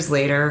years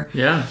later.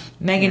 Yeah.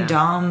 Megan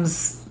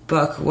Dom's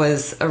book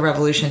was a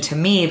revolution to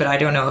me, but I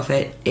don't know if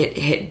it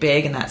hit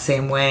big in that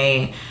same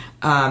way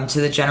to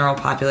the general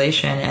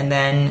population. And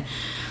then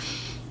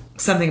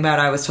Something About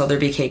I Was Told There'd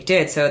Be Cake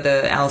did. So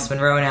the Alice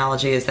Munro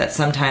analogy is that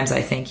sometimes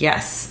I think,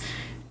 yes,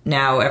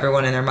 now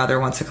everyone and their mother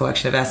wants a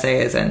collection of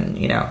essays, and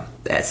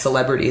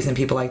celebrities and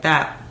people like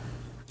that.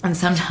 And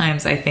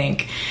sometimes I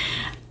think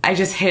I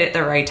just hit it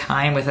the right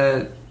time with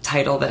a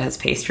title that has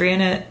pastry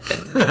in it.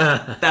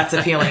 That's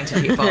appealing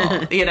to people,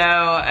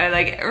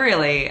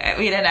 really. I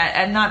mean, and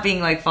I'm not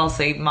being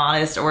falsely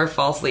modest or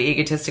falsely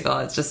egotistical.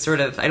 It's just sort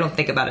of, I don't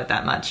think about it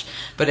that much.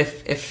 But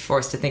if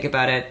forced to think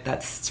about it,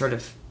 that's sort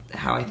of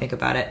how I think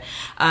about it.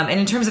 And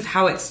in terms of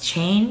how it's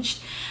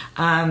changed,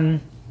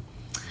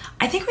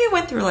 I think we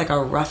went through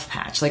a rough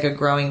patch, a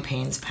growing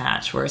pains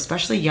patch, where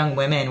especially young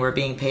women were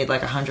being paid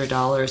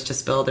 $100 to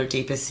spill their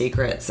deepest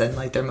secrets and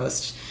their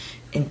most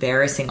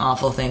embarrassing,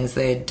 awful things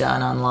they had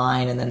done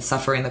online, and then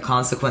suffering the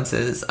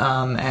consequences.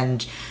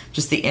 And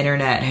just the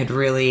internet had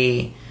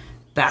really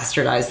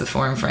bastardized the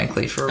form,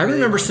 frankly. I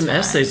remember some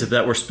essays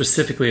that were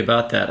specifically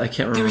about that. I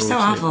can't remember. They were so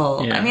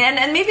awful. Yeah. I mean,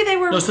 and maybe they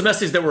were. No, some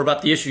essays that were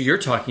about the issue you're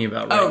talking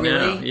about right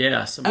really? now.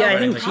 Yeah. I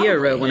think Gia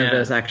wrote one of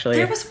those, actually.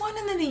 There was one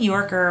in the New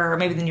Yorker, or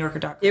maybe the New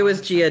Yorker.com. It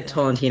was Gia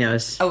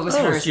Tolentino's. Oh, it was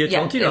hers. Gia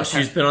Tolentino.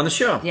 She's been on the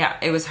show. Yeah,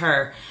 it was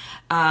her.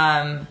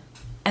 And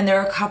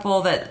there are a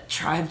couple that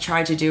have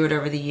tried to do it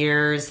over the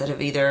years that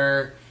have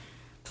either...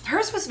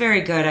 Hers was very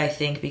good, I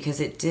think,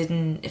 because it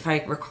didn't, if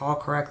I recall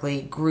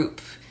correctly,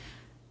 group...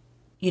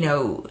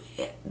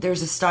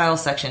 there's a style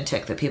section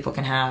tick that people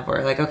can have where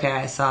okay,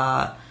 I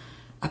saw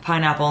a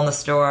pineapple in the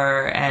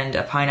store and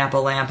a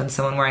pineapple lamp and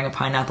someone wearing a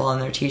pineapple on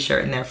their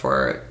t-shirt, and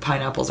therefore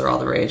pineapples are all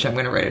the rage. I'm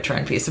going to write a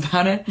trend piece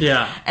about it.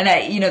 Yeah. And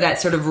that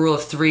sort of rule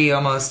of three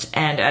almost.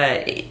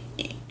 And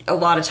a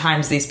lot of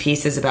times these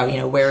pieces about,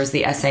 where is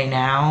the essay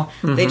now?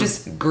 Mm-hmm. They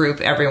just group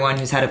everyone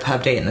who's had a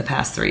pub date in the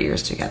past 3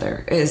 years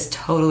together. It is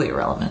totally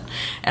irrelevant.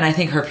 And I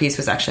think her piece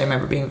was actually, I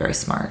remember, being very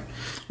smart.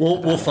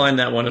 We'll find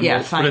that one and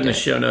we'll put it in the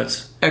show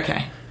notes.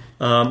 Okay.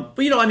 But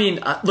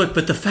look,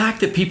 but the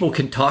fact that people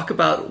can talk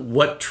about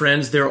what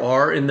trends there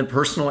are in the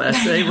personal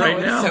essay right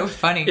now so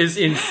funny. Is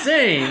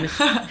insane,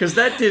 because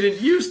that didn't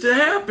used to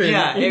happen.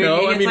 Yeah, when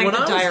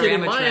I was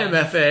getting my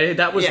MFA,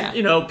 that was,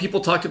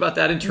 people talked about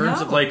that in terms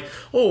of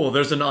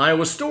there's an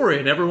Iowa story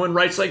and everyone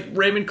writes like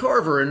Raymond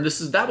Carver, and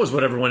that was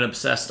what everyone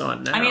obsessed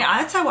on now. I mean,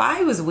 that's how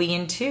I was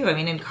weaned too. I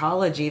mean, in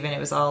college even, it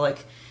was all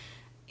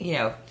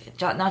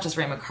not just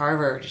Raymond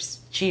Carver,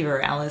 just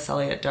Cheever, Alice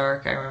Elliott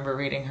Dark. I remember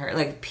reading her,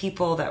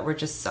 people that were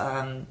just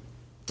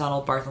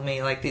Donald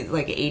Barthelme, like these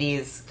like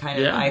 80s kind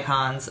of Yeah.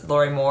 icons.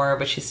 Lori Moore,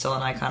 but she's still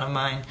an icon of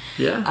mine.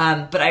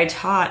 Yeah. But I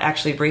taught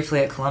actually briefly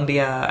at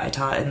Columbia. I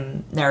taught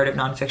in narrative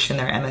nonfiction,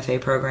 their MFA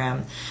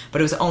program,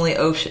 but it was only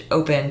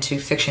open to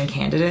fiction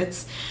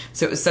candidates.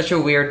 So it was such a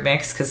weird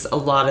mix because a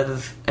lot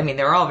of, I mean,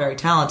 they were all very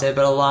talented,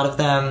 but a lot of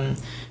them,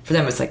 for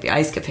them, it's like the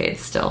Ice Capades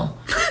still,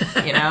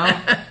 you know?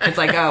 It's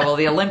like, oh, well,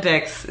 the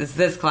Olympics is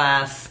this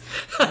class.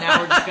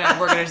 Now we're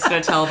just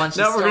gonna tell a bunch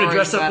of stories. Now we're gonna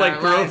dress up about like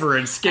our Grover lives.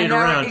 and skate I know,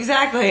 around.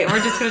 Exactly.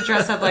 We're just gonna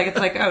dress up like, it's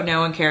like, oh,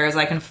 no one cares.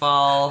 I can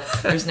fall.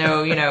 There's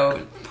no,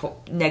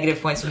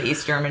 negative points from the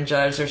East German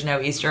judge. There's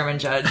no East German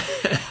judge.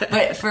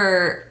 But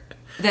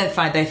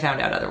they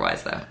found out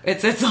otherwise, though.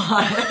 It's a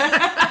lot.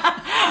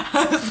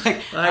 I was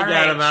like, I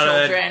got him out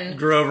of that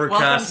Grover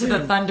costume.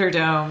 Welcome to the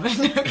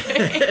Thunderdome.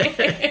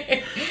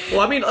 Okay. Well,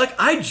 I mean, like,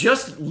 I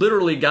just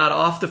literally got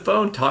off the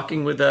phone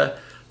talking with a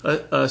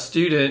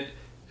student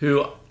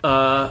who,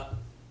 was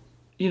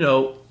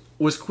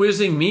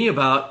quizzing me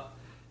about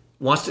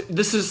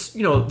this is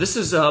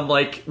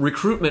like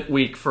recruitment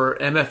week for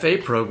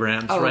MFA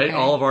programs, right? Okay.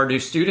 All of our new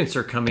students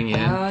are coming in.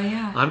 Oh,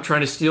 yeah. I'm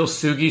trying to steal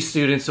Sugi's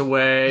students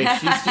away.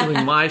 She's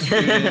stealing my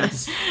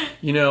students,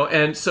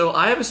 and so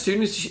I have a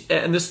student,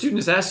 and this student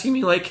is asking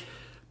me, like,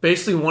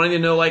 basically wanting to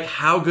know, like,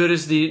 how good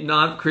is the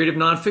creative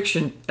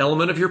nonfiction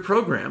element of your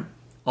program?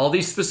 All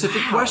these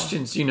specific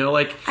questions,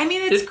 like. I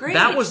mean, it's great.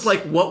 That was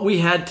like what we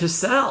had to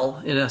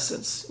sell, in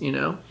essence,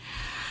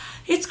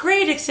 It's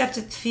great, except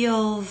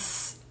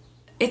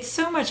it's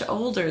so much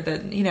older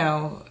than,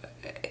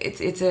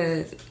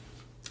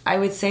 I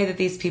would say that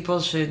these people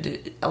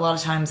should, a lot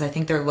of times I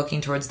think they're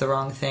looking towards the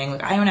wrong thing.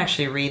 Like, I don't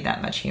actually read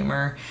that much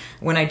humor.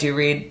 When I do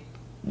read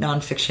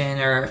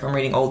nonfiction, or if I'm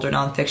reading older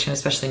nonfiction,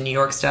 especially New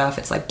York stuff,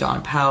 it's like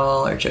Don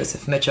Powell or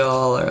Joseph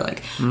Mitchell, or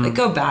like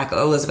go back,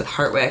 Elizabeth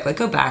Hartwick, like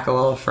go back a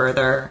little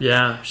further.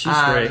 Yeah, she's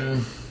great.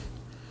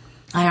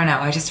 I don't know.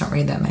 I just don't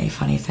read that many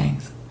funny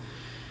things.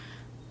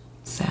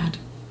 Sad.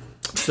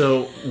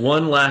 So,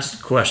 one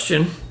last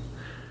question.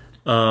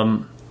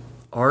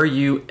 Are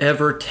you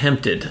ever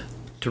tempted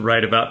to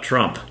write about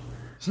Trump?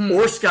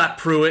 Or Scott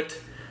Pruitt?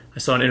 I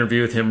saw an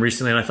interview with him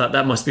recently, and I thought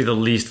that must be the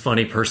least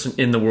funny person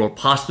in the world,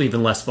 possibly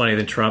even less funny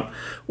than Trump.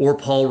 Or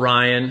Paul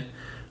Ryan,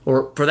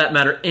 or for that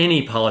matter,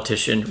 any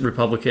politician,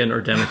 Republican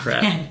or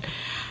Democrat.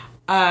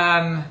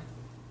 I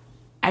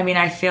mean,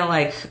 I feel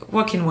like,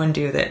 what can one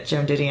do that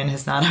Joan Didion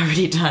has not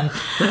already done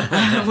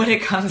when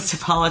it comes to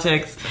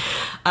politics?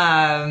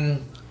 I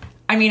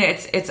mean,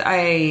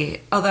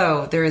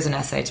 although there is an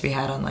essay to be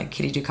had on, like,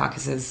 Kitty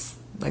Dukakis's,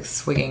 like,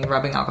 swigging,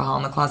 rubbing alcohol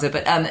in the closet,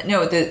 but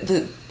no,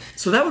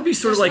 so that would be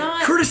sort of like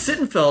Curtis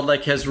Sittenfeld,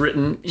 like, has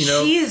written,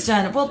 she's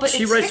done, well, but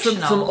she it's writes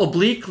fictional. from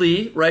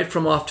obliquely, right,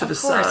 from off to the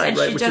side,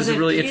 right, which is a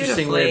really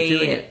interesting way of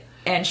doing it.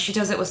 And she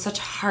does it with such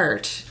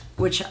heart,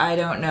 which I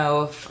don't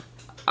know if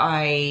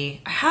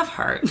I have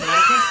heart. But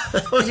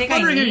I think I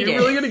need are you it.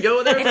 really going to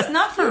go there? It's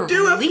not for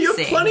you have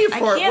leasing. plenty of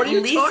heart. I can't What are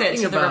you lease talking it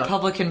to about? the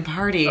Republican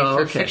Party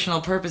for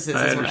fictional purposes,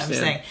 is what I'm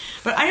saying.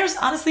 But I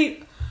just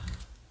honestly,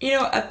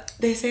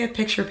 they say a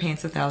picture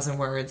paints 1,000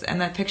 words,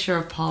 and that picture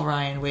of Paul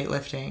Ryan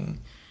weightlifting.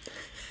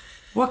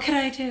 What could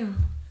I do?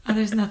 Oh,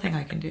 there's nothing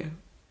I can do.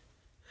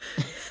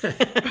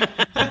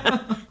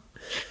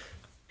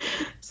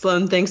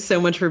 Sloan, thanks so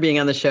much for being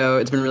on the show.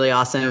 It's been really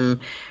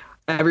awesome.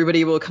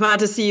 Everybody will come out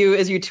to see you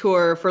as you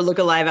tour for Look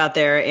Alive out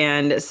there,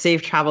 and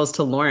safe travels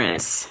to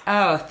Lawrence.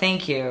 Oh,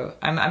 thank you.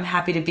 I'm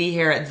happy to be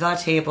here at the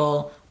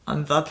table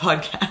on the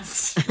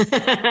podcast.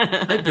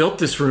 I built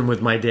this room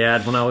with my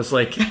dad when I was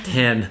like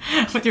 10.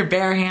 With your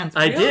bare hands.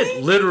 I Really?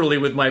 did, literally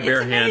with my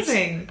bare It's hands.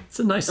 amazing. It's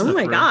a nice Oh enough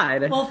my room.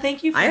 God. Well,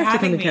 thank you for I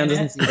have to come having to me in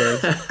Kansas it. and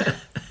see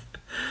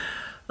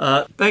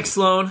this. Thanks,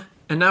 Sloan.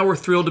 And now we're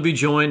thrilled to be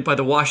joined by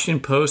the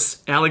Washington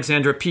Post's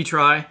Alexandra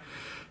Petri.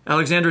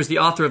 Alexandra is the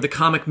author of the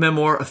comic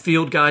memoir, A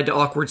Field Guide to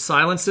Awkward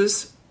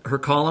Silences. Her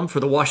column for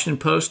the Washington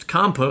Post,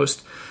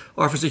 Compost,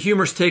 offers a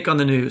humorous take on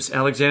the news.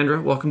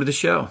 Alexandra, welcome to the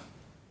show.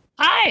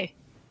 Hi.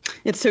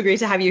 It's so great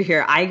to have you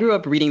here. I grew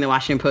up reading the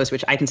Washington Post,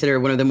 which I consider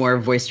one of the more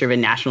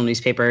voice-driven national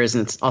newspapers,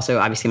 and it's also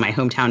obviously my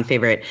hometown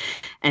favorite.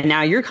 And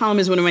now your column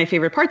is one of my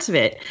favorite parts of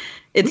it.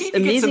 It's We need to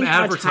amazing get some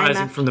how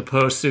advertising from the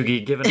Post,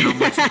 Sugi, given how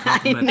much you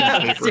compliment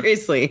that paper.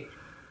 Seriously.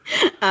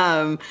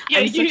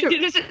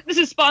 This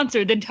is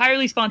sponsored,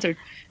 entirely sponsored.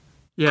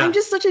 Yeah. I'm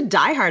just such a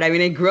diehard. I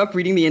mean, I grew up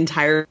reading the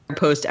entire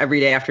Post every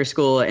day after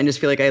school and just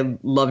feel like I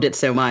loved it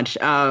so much.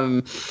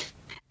 And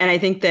I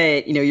think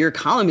that, your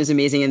column is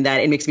amazing in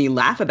that it makes me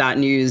laugh about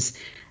news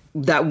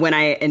that when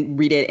I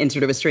read it in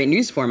sort of a straight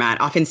news format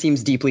often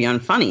seems deeply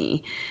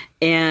unfunny.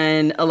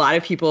 And a lot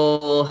of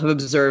people have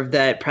observed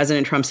that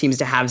President Trump seems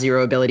to have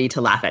zero ability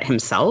to laugh at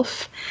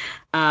himself.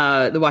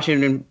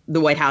 The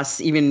White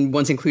House even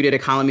once included a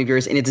column of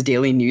yours in its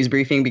daily news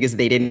briefing because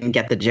they didn't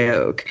get the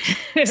joke.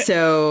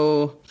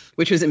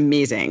 Which was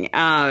amazing.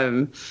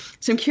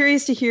 So I'm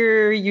curious to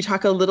hear you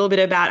talk a little bit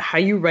about how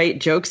you write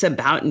jokes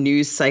about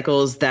news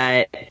cycles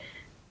that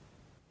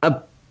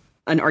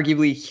an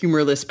arguably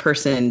humorless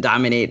person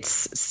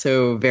dominates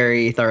so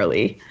very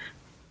thoroughly.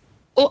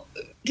 Well,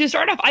 to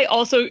start off, I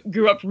also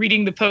grew up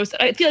reading the Post.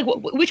 I feel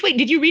like, which way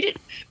did you read it?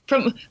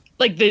 From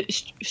like the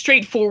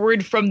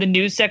straightforward from the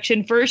news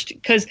section first?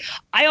 Because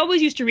I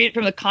always used to read it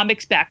from the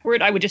comics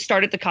backward. I would just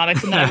start at the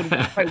comics and then I would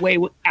work my way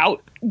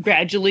out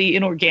gradually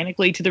and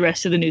organically to the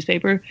rest of the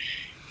newspaper.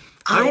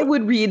 I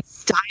would read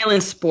Style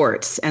and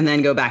Sports and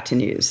then go back to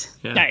news.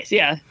 Yeah. Nice,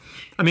 yeah.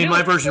 I mean,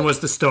 my version was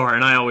the Star,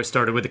 and I always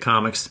started with the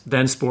comics,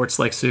 then sports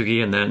like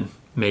Sugi, and then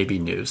maybe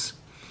news.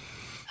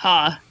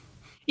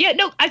 Yeah,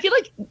 no, I feel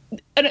like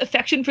an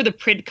affection for the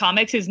print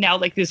comics is now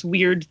like this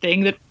weird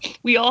thing that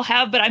we all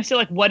have, but I'm still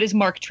like, what is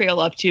Mark Trail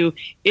up to?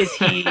 Is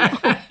he's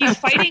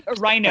fighting a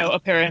rhino,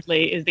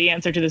 apparently, is the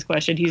answer to this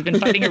question. He's been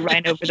fighting a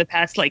rhino for the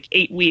past like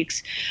 8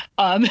 weeks.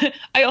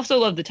 I also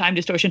love the time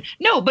distortion.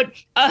 No, but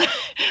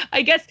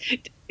I guess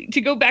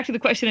to go back to the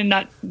question and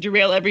not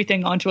derail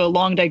everything onto a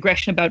long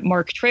digression about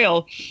Mark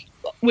Trail,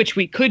 which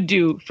we could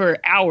do for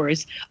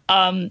hours,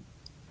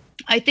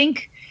 I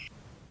think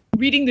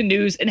reading the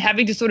news and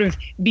having to sort of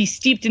be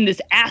steeped in this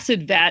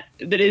acid vat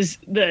that is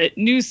the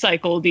news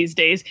cycle these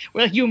days,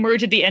 where like you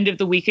emerge at the end of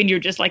the week and you're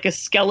just like a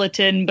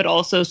skeleton, but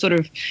also sort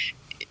of,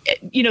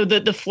 you know,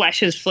 the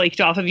flesh is flaked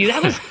off of you.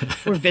 That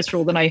was more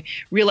visceral than I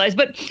realized.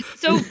 But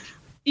so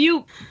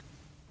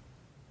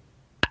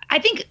I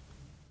think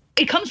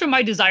it comes from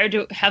my desire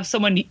to have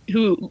someone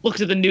who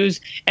looks at the news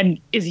and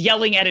is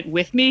yelling at it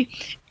with me.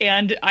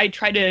 And I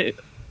try to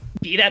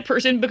be that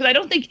person because I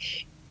don't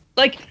think,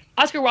 like,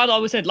 Oscar Wilde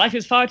always said, life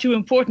is far too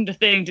important a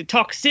thing to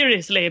talk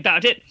seriously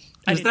about it.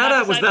 Was that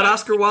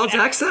Oscar Wilde's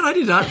accent? I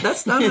did not.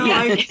 That's not how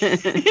I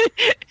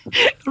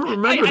don't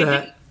remember that.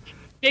 I didn't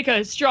make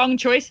a strong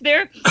choice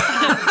there.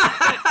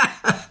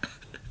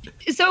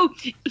 So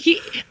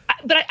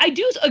but I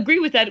do agree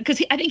with that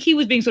because I think he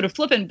was being sort of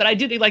flippant, but I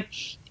do think like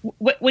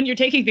when you're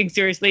taking things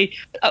seriously,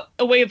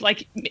 a way of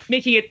like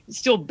making it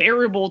still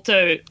bearable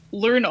to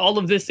learn all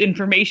of this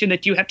information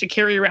that you have to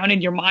carry around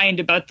in your mind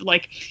about the,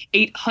 like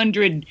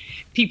 800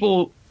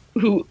 people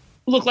who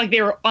look like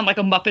they were on like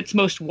a Muppets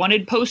Most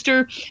Wanted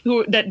poster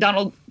that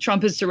Donald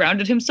Trump has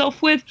surrounded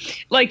himself with.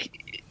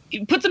 Like,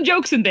 put some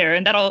jokes in there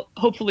and that'll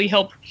hopefully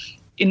help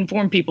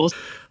inform people.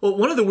 Well,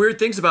 one of the weird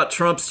things about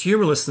Trump's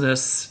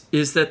humorlessness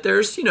is that there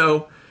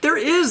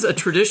is a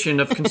tradition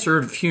of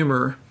conservative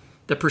humor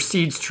that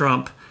precedes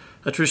Trump,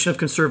 a tradition of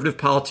conservative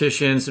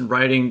politicians and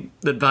writing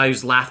that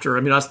values laughter.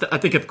 I mean, I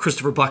think of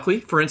Christopher Buckley,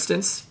 for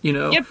instance, you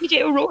know. Yeah,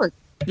 P.J. O'Rourke.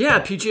 Yeah,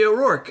 P.J.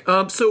 O'Rourke.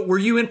 So were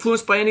you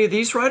influenced by any of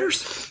these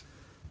writers?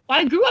 Well,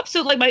 I grew up,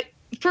 so like my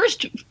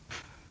first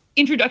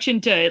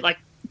introduction to like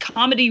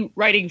comedy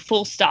writing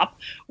full stop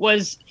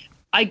was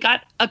I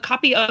got a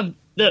copy of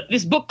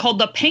this book called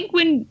The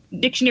Penguin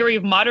Dictionary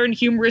of Modern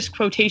Humorous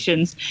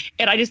Quotations,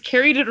 and I just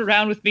carried it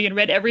around with me and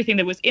read everything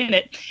that was in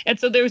it. And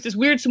so there was this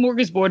weird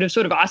smorgasbord of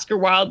sort of Oscar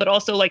Wilde, but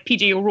also like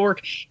P.J.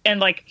 O'Rourke, and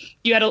like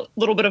you had a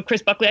little bit of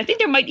Chris Buckley. I think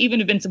there might even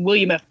have been some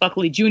William F.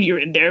 Buckley Jr.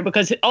 in there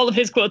because all of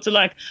his quotes are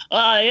like,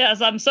 yes,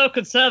 I'm so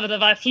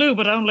conservative, I flew,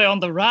 but only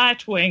on the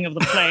right wing of the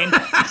plane.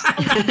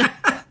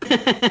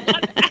 A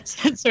lot of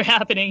accents are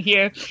happening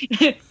here.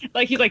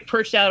 Like he's like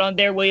perched out on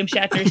there, William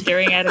Shatner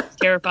staring at it,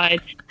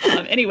 terrified.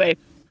 Anyway,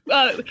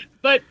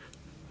 but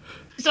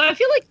so I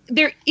feel like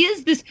there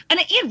is this, and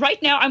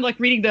right now I'm like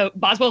reading the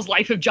Boswell's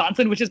Life of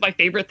Johnson, which is my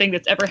favorite thing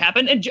that's ever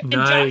happened. And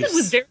Johnson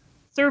was very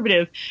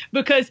conservative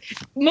because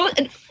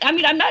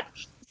I'm not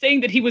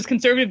saying that he was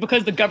conservative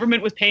because the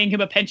government was paying him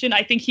a pension.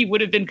 I think he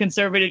would have been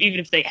conservative even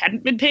if they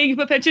hadn't been paying him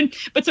a pension.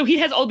 But so he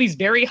has all these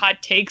very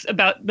hot takes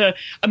about the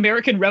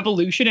American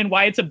Revolution and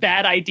why it's a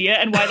bad idea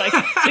and why like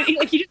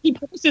he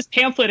published this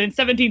pamphlet in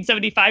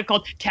 1775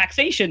 called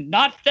Taxation,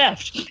 Not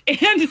Theft. And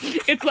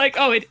it's like,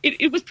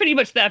 it was pretty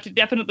much theft. It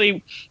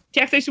definitely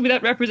taxation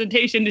without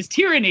representation is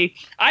tyranny,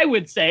 I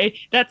would say.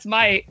 That's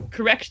my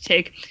correct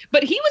take.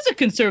 But he was a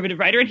conservative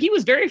writer, and he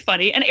was very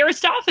funny. And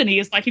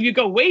Aristophanes, like, if you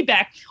go way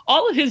back,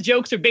 all of his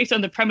jokes are based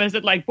on the premise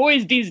that, like,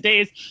 boys these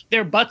days,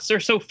 their butts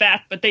are so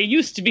fat, but they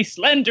used to be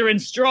slender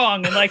and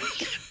strong. And, like,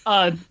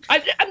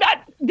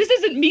 this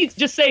isn't me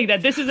just saying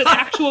that. This is an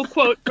actual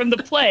quote from the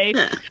play.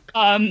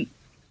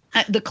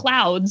 The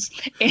Clouds,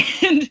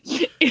 and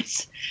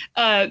it's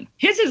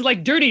his is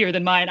like dirtier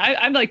than mine.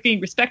 I'm like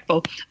being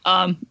respectful,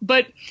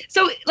 but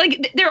so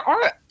like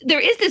there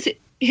is this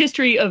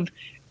history of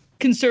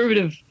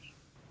conservative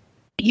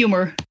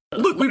humor.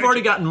 Look, we've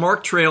already gotten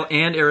Mark Trail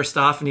and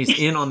Aristophanes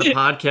in on the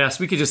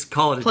podcast. We could just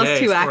call it a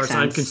day, as far as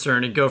I'm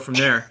concerned, and go from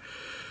there.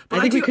 But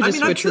I think we could just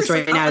switch this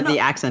right now to the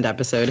accent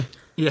episode.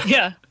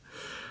 Yeah.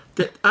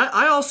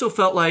 I also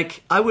felt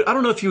like I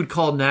don't know if you would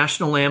call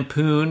National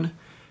Lampoon,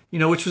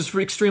 which was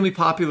extremely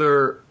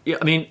popular.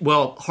 I mean,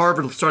 well,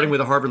 Harvard, starting with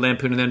a Harvard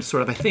Lampoon, and then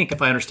sort of, I think,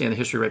 if I understand the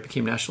history right,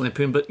 became National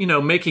Lampoon. But,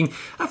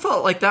 I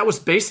felt like that was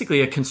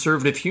basically a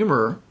conservative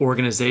humor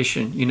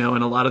organization, and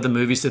a lot of the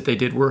movies that they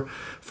did were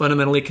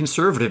fundamentally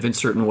conservative in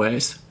certain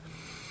ways.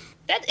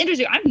 That's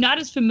interesting. I'm not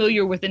as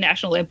familiar with the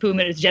National Lampoon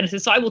and its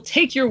genesis, so I will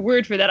take your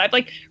word for that. I've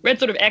read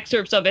sort of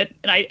excerpts of it,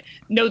 and I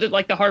know that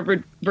the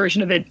Harvard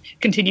version of it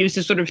continues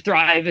to sort of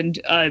thrive and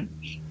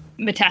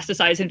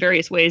metastasize in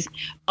various ways.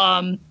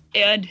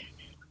 And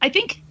I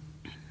think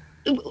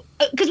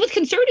because with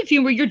conservative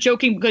humor, you're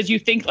joking because you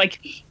think like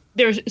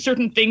there's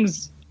certain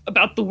things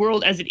about the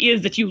world as it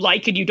is that you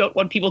like and you don't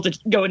want people to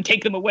go and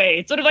take them away.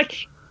 It's sort of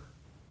like,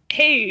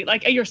 hey,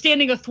 like you're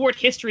standing athwart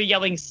history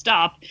yelling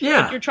stop.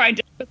 Yeah. But you're trying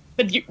to,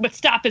 but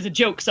stop is a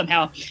joke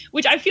somehow,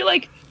 which I feel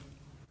like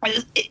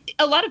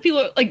a lot of people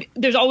are like,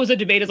 there's always a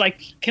debate is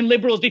like, can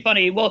liberals be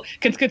funny? Well,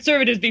 can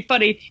conservatives be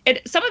funny? And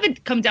some of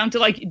it comes down to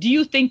like, do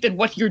you think that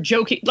what you're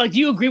joking, like, do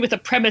you agree with the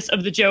premise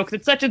of the joke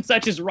that such and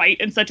such is right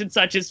and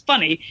such is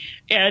funny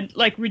and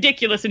like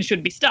ridiculous and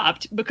should be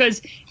stopped?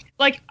 Because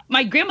like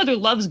my grandmother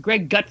loves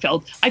Greg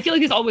Gutfeld. I feel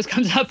like this always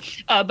comes up,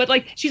 but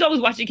like she's always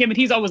watching him and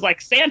he's always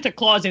like, Santa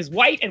Claus is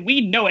white and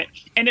we know it.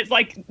 And it's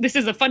like, this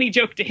is a funny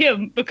joke to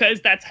him because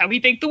that's how he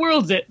thinks the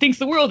world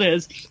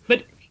is.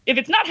 But if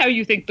it's not how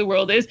you think the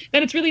world is,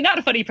 then it's really not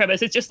a funny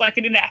premise. It's just like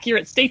an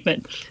inaccurate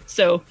statement.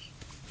 So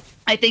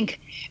I think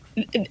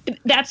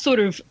that's sort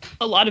of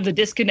a lot of the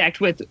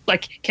disconnect with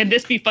like, can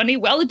this be funny?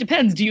 Well, it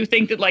depends. Do you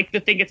think that like the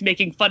thing it's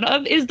making fun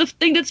of is the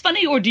thing that's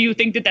funny? Or do you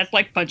think that that's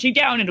like punching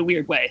down in a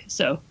weird way?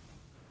 So.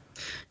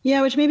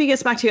 Yeah, which maybe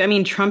gets back to, I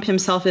mean, Trump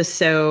himself is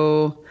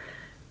so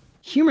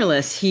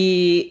humorless.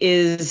 He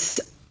is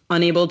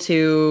unable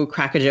to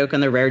crack a joke on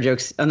the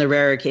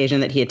rare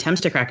occasion that he attempts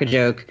to crack a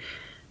joke.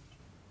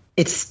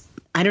 It's,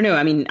 I don't know.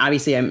 I mean,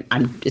 obviously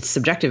it's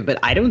subjective, but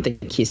I don't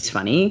think he's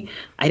funny.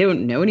 I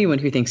don't know anyone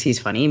who thinks he's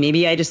funny.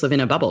 Maybe I just live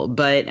in a bubble,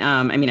 but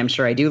I mean, I'm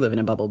sure I do live in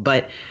a bubble,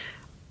 but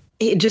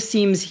it just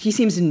seems, he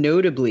seems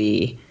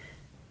notably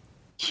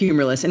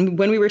humorless. And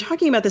when we were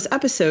talking about this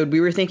episode, we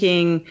were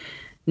thinking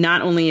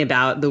not only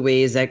about the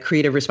ways that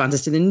creative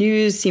responses to the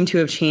news seem to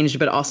have changed,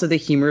 but also the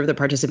humor of the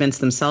participants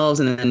themselves.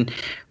 And then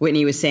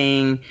Whitney was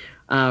saying,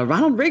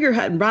 Ronald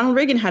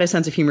Reagan had a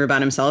sense of humor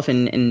about himself,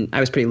 and I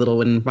was pretty little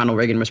when Ronald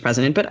Reagan was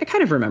president, but I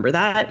kind of remember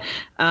that.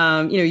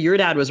 Your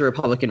dad was a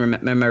Republican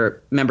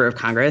member of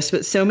Congress,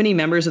 but so many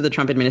members of the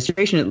Trump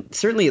administration,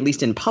 certainly at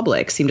least in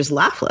public, seem just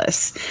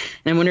laughless.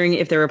 And I'm wondering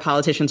if there were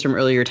politicians from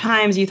earlier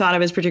times you thought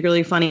of as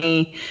particularly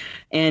funny,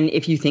 and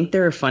if you think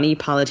there are funny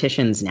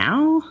politicians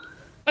now.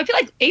 I feel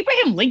like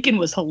Abraham Lincoln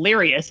was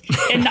hilarious,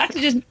 and not to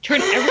just turn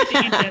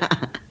everything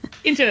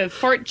into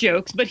fart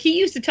jokes, but he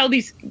used to tell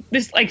so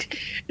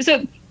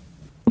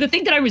the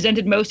thing that I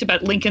resented most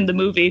about Lincoln the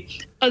movie,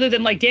 other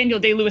than like Daniel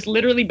Day-Lewis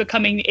literally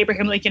becoming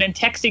Abraham Lincoln and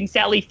texting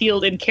Sally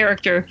Field in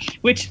character,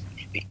 which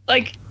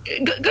like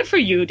good for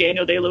you,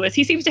 Daniel Day-Lewis.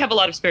 He seems to have a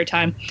lot of spare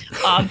time.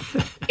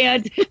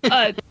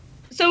 But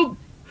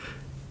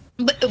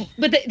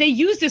they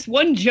use this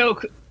one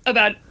joke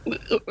about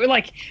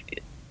like,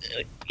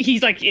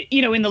 he's like,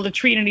 in the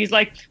latrine, and he's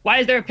like, why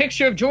is there a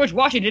picture of George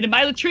Washington in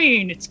my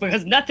latrine? It's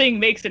because nothing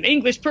makes an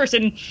English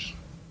person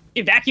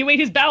evacuate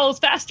his bowels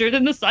faster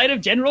than the sight of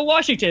General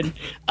Washington.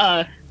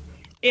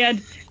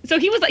 And so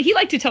he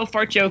liked to tell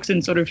fart jokes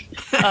and sort of,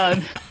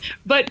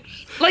 but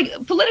like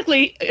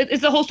politically,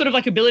 it's the whole sort of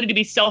like ability to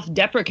be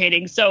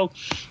self-deprecating. So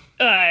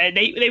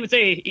they would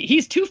say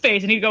he's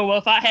two-faced, and he'd go, well,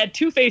 if I had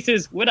two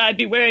faces, would I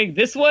be wearing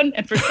this one?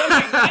 And for some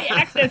reason, my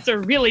accents are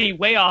really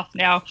way off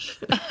now.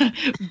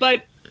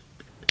 But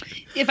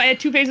if I had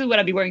two faces, would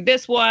I be wearing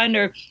this one?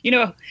 Or,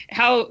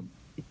 how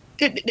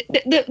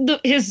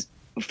his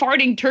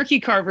farting turkey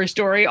carver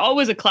story,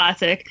 always a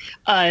classic,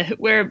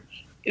 where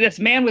this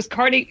man was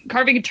carving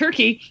a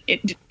turkey,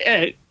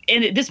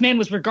 and this man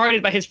was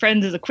regarded by his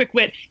friends as a quick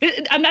wit.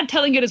 I'm not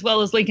telling it as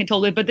well as Lincoln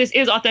told it, but this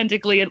is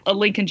authentically a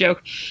Lincoln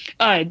joke.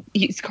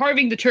 He's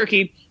carving the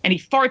turkey, and he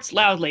farts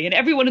loudly, and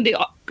everyone at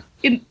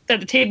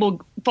the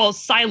table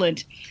falls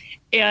silent.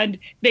 And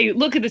they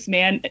look at this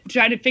man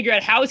trying to figure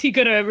out how is he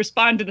going to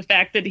respond to the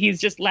fact that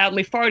he's just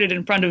loudly farted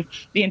in front of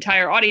the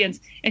entire audience.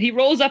 And he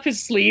rolls up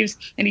his sleeves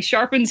and he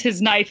sharpens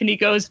his knife and he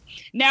goes,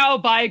 now,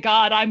 by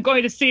God, I'm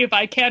going to see if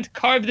I can't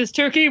carve this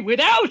turkey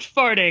without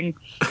farting.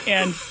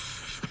 And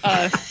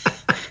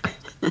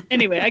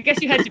anyway, I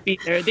guess you had to be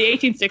there. The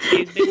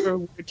 1860s, they were a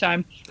weird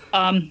time.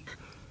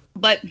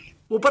 But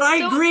I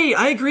agree.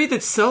 I agree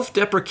that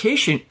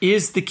self-deprecation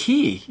is the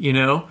key,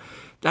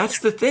 That's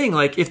the thing.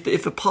 Like,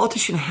 if a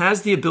politician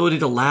has the ability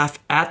to laugh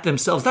at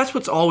themselves, that's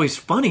what's always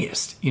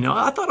funniest.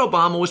 I thought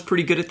Obama was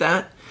pretty good at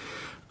that.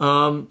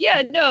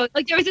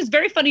 Like there was this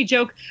very funny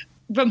joke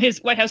from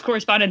his White House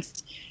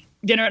Correspondents'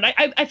 Dinner, and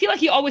I feel like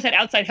he always had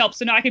outside help.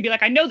 So now I can be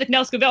like, I know that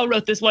Nell Scovell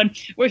wrote this one,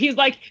 where he's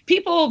like,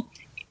 people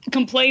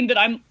complain that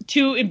I'm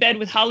too in bed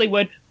with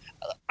Hollywood.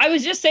 I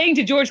was just saying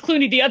to George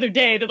Clooney the other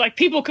day that, like,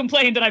 people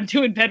complain that I'm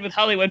too in bed with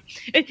Hollywood.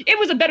 It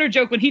was a better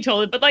joke when he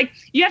told it, but, like,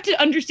 you have to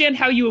understand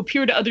how you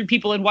appear to other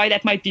people and why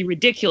that might be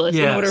ridiculous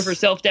in order for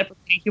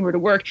self-deprecating humor to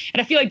work.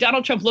 And I feel like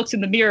Donald Trump looks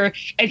in the mirror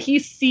and he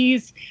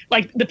sees,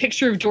 like, the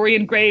picture of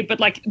Dorian Gray, but,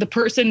 like, the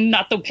person,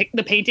 not the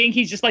painting.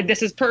 He's just like,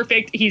 this is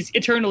perfect. He's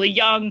eternally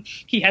young.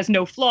 He has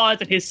no flaws,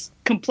 and his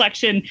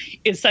complexion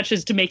is such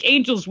as to make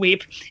angels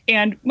weep.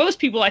 And most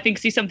people, I think,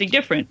 see something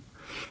different.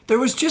 There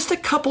was just a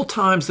couple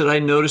times that I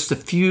noticed a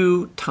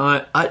few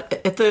times.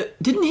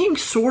 Didn't he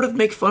sort of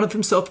make fun of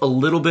himself a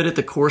little bit at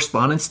the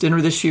correspondence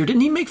dinner this year?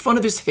 Didn't he make fun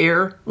of his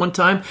hair one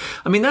time?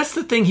 I mean, that's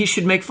the thing he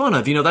should make fun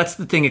of. You know, that's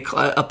the thing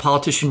a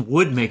politician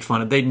would make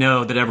fun of. They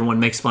know that everyone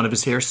makes fun of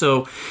his hair,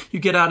 so you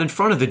get out in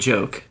front of the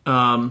joke.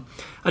 I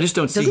just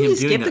don't see him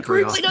doing that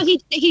very often. No,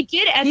 he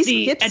did at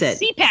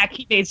CPAC.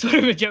 He made sort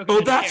of a joke.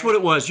 Oh, that's what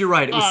it was. You're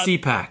right. It was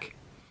CPAC.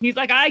 He's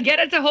like, I get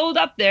it to hold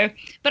up there,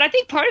 but I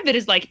think part of it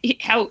is like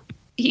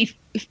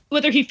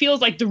whether he feels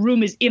like the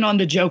room is in on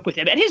the joke with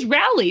him. At his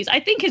rallies, I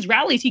think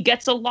he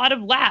gets a lot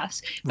of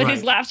laughs, but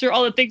his laughs are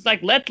all the things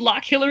like, let's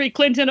lock Hillary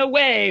Clinton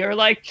away, or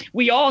like,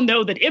 we all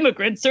know that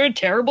immigrants are a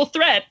terrible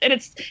threat. And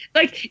it's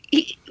like,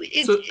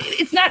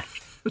 it's not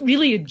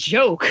really a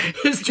joke.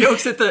 His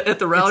jokes at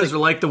the rallies are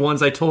like the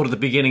ones I told at the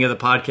beginning of the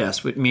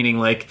podcast, meaning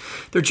like,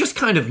 they're just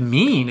kind of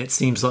mean, it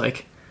seems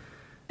like.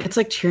 It's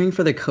like cheering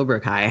for the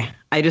Cobra Kai.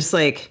 I just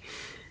like...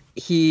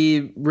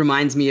 He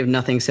reminds me of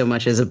nothing so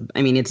much as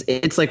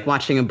it's like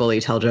watching a bully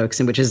tell jokes,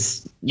 and which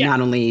is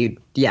not only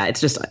it's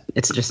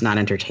just not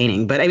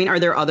entertaining. But I mean, are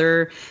there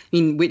other? I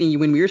mean, Whitney,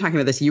 when we were talking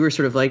about this, you were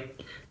sort of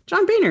like,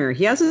 John Boehner,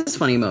 he has his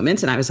funny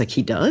moments, and I was like,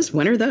 he does.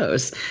 When are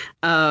those?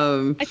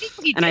 I think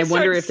he and I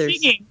wonder if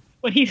there's.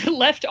 When he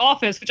left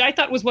office, which I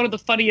thought was one of the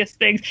funniest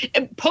things.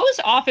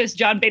 Post office,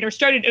 John Boehner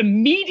started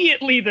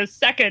immediately the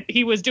second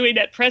he was doing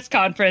that press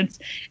conference,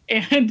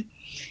 and.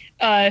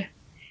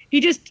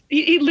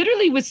 He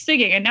literally was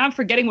singing, and now I'm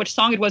forgetting which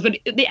song it was, but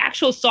the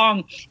actual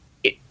song,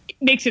 it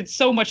makes it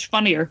so much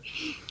funnier.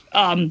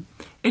 And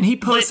he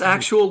posts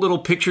actual little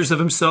pictures of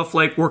himself,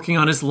 like working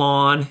on his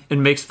lawn,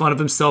 and makes fun of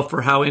himself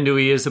for how into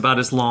he is about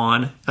his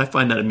lawn. I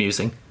find that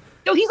amusing.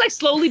 No, he's like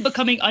slowly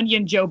becoming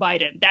Onion Joe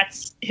Biden.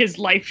 That's his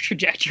life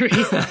trajectory.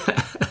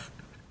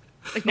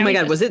 Like, oh my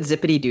God, was it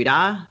Zippity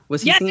Doodah?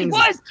 Was he yes, singing? It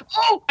was.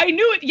 Oh, I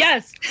knew it.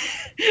 Yes.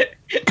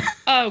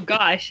 Oh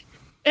gosh.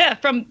 Yeah,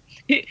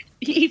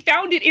 he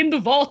found it in the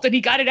vault and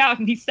he got it out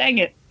and he sang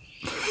it.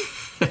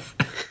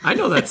 I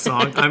know that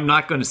song. I'm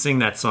not going to sing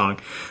that song,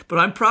 but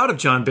I'm proud of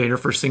John Boehner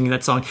for singing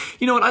that song.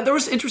 You know what? There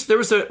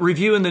was a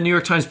review in the New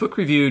York Times Book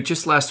Review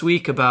just last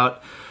week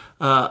about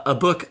a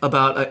book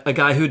about a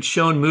guy who'd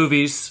shown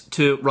movies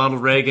to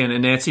Ronald Reagan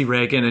and Nancy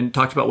Reagan and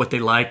talked about what they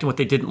liked and what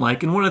they didn't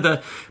like. And one of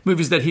the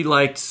movies that he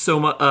liked so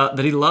much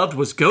that he loved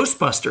was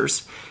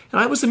Ghostbusters.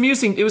 And it was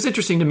amusing. It was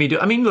interesting to me.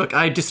 I mean, look,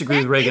 I disagree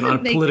with Reagan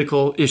on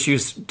political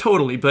issues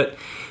totally, but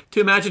to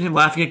imagine him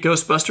laughing at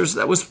Ghostbusters,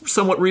 that was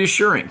somewhat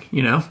reassuring,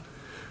 you know?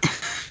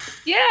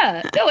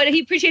 Yeah. No, and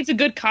he appreciates a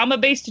good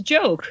comma-based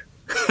joke.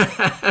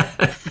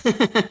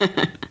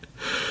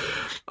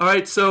 All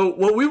right, so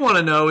what we want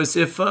to know is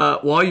if,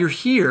 while you're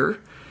here,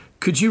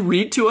 could you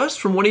read to us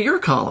from one of your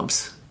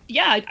columns?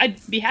 Yeah,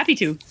 I'd be happy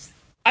to.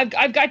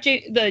 I've got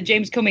the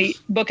James Comey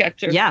book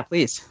excerpt. Yeah,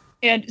 please.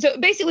 And so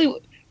basically,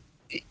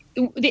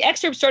 the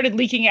excerpt started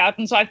leaking out,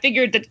 and so I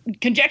figured that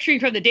conjecturing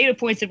from the data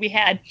points that we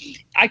had,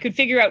 I could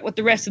figure out what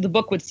the rest of the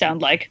book would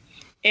sound like.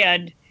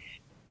 And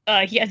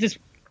he has this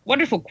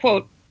wonderful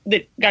quote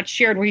that got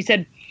shared where he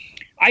said,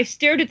 "I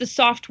stared at the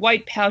soft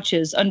white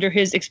pouches under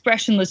his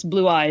expressionless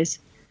blue eyes.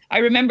 I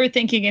remember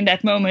thinking in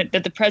that moment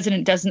that the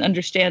president doesn't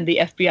understand the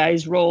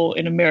FBI's role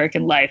in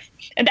American life."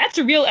 And that's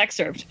a real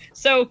excerpt.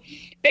 So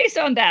based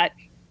on that,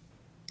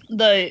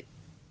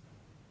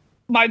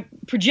 my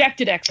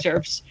projected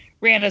excerpts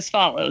ran as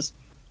follows.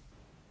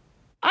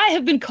 "I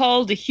have been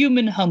called a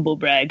human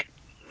humblebrag.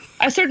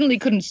 I certainly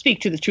couldn't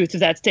speak to the truth of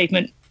that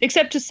statement,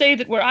 except to say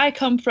that where I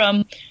come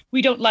from,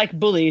 we don't like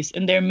bullies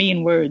and their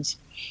mean words.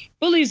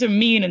 Bullies are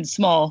mean and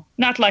small,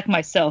 not like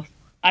myself.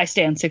 I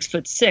stand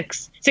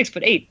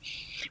 6'8",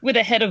 with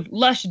a head of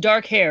lush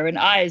dark hair and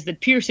eyes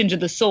that pierce into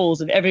the souls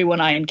of everyone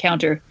I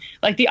encounter,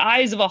 like the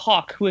eyes of a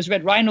hawk who has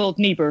read Reinhold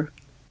Niebuhr.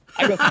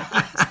 I wrote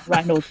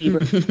Reinhold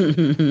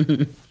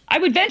Niebuhr. I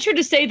would venture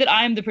to say that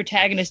I am the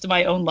protagonist of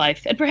my own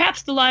life, and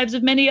perhaps the lives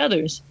of many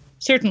others.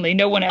 Certainly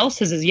no one else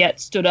has as yet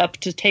stood up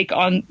to take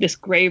on this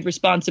grave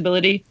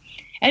responsibility,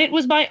 and it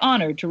was my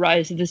honor to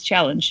rise to this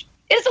challenge.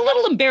 It is a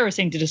little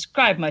embarrassing to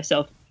describe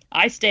myself.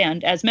 I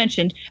stand, as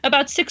mentioned,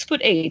 about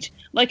 6'8",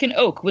 like an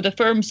oak with a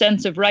firm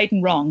sense of right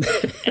and wrong,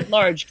 and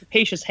large,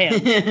 capacious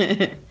hands.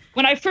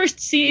 When I first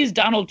seized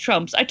Donald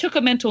Trump's, I took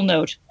a mental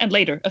note, and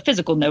later a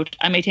physical note,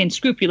 I maintained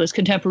scrupulous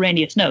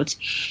contemporaneous notes,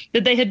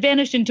 that they had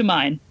vanished into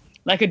mine,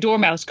 like a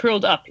dormouse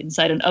curled up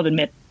inside an oven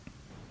mitt.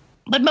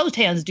 But most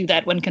hands do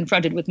that when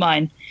confronted with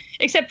mine,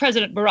 except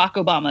President Barack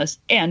Obama's,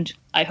 and,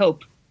 I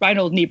hope,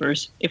 Reinhold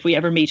Niebuhr's, if we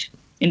ever meet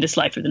in this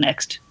life or the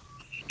next.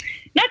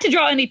 Not to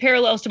draw any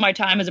parallels to my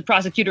time as a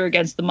prosecutor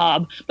against the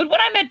mob, but when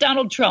I met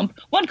Donald Trump,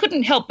 one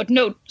couldn't help but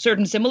note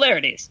certain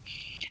similarities.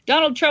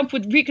 Donald Trump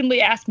would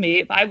frequently ask me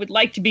if I would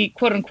like to be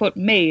quote-unquote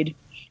made,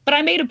 but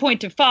I made a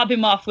point to fob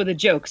him off with a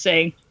joke,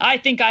 saying, "I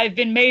think I've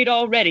been made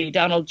already,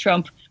 Donald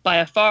Trump, by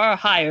a far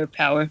higher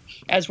power,"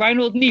 as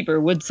Reinhold Niebuhr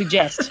would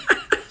suggest.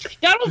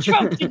 Donald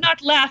Trump did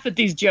not laugh at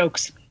these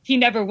jokes. He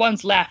never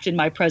once laughed in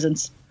my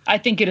presence. I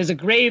think it is a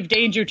grave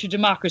danger to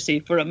democracy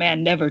for a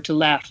man never to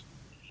laugh.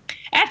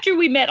 At After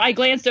we met, I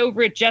glanced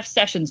over at Jeff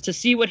Sessions to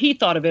see what he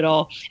thought of it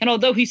all, and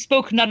although he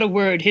spoke not a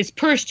word, his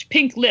pursed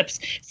pink lips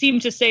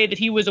seemed to say that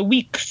he was a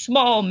weak,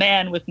 small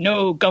man with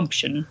no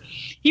gumption.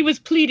 He was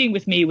pleading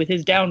with me with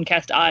his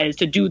downcast eyes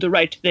to do the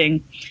right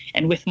thing,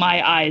 and with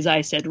my eyes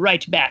I said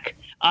right back,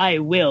 I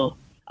will.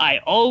 I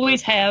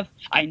always have.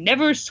 I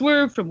never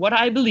swerve from what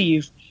I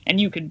believe,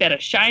 and you can bet a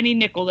shiny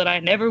nickel that I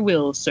never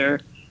will, sir.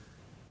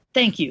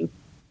 Thank you,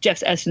 Jeff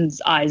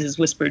Sessions' eyes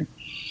whispered.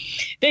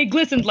 They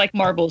glistened like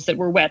marbles that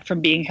were wet from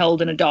being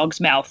held in a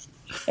dog's mouth.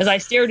 As I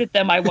stared at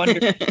them, I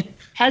wondered,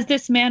 has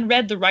this man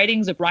read the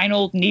writings of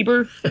Reinhold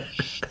Niebuhr?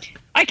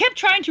 I kept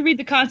trying to read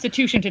the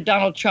Constitution to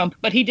Donald Trump,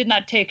 but he did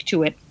not take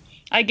to it.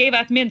 I gave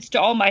out mints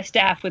to all my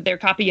staff with their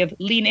copy of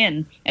Lean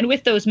In, and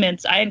with those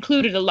mints I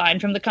included a line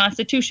from the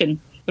Constitution.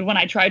 But when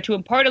I tried to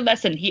impart a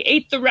lesson, he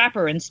ate the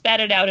wrapper and spat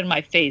it out in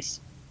my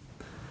face.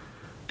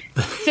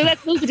 So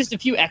those are just a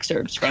few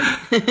excerpts from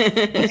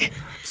it.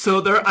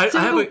 So I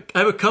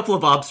have a couple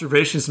of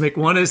observations to make.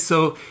 One is,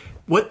 so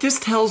what this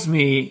tells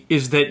me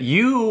is that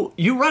you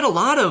write a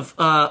lot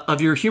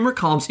of your humor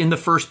columns in the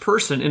first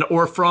person,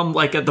 or from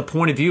like at the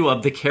point of view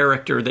of the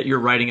character that you're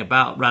writing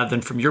about, rather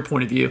than from your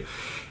point of view.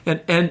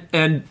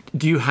 And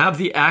do you have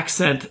the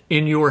accent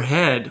in your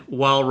head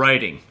while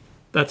writing?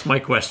 That's my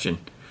question.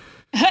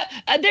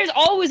 There's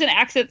always an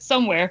accent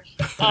somewhere,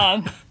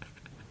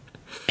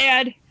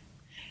 and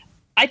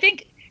I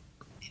think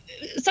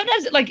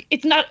sometimes like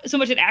it's not so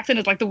much an accent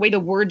as like the way the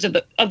words of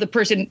the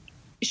person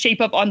shape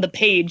up on the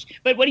page.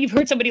 But when you've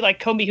heard somebody like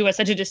Comey, who has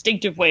such a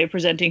distinctive way of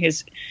presenting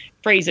his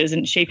phrases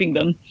and shaping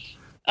them,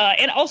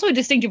 and also a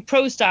distinctive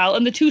prose style,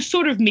 and the two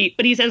sort of meet,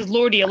 but he says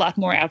Lordy a lot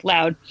more out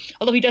loud.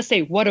 Although he does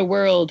say "what a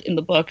world" in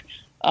the book.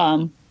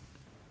 I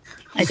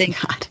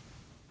think. God.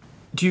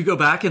 Do you go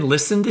back and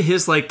listen to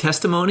his like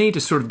testimony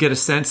to sort of get a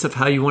sense of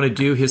how you want to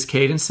do his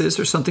cadences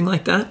or something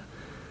like that?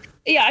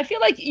 Yeah, I feel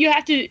like you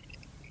have to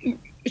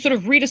sort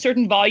of read a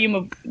certain volume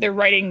of their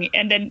writing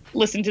and then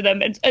listen to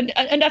them and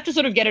enough to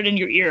sort of get it in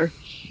your ear.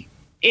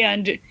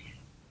 And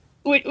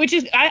which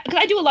is, because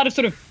I do a lot of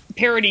sort of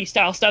parody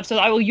style stuff, so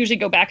I will usually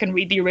go back and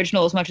read the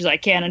original as much as I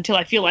can until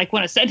I feel like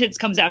when a sentence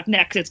comes out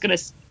next, it's going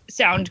to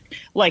sound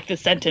like the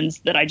sentence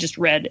that I just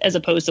read, as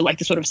opposed to like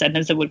the sort of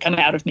sentence that would come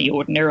out of me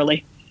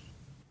ordinarily.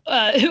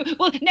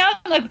 Well, now,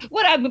 like,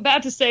 what I'm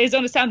about to say is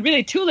going to sound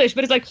really toolish,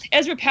 but it's like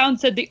Ezra Pound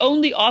said the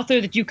only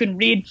author that you can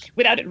read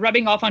without it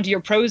rubbing off onto your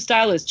prose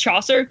style is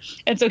Chaucer,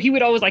 and so he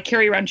would always like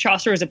carry around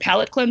Chaucer as a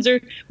palate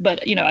cleanser.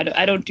 But you know,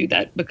 I don't do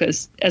that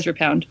because Ezra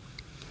Pound.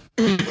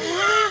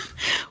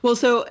 Well,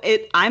 so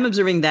I'm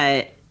observing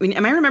that.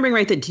 Am I remembering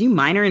right that do you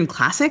minor in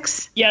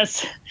classics?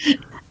 Yes.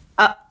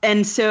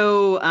 And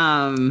so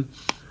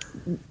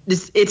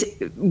it's.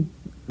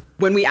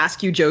 When we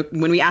ask you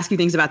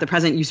things about the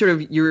present, you sort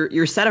of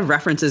your set of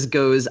references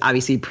goes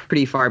obviously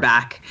pretty far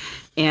back,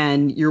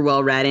 and you're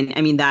well read. And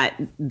I mean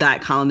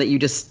that column that you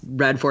just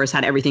read for us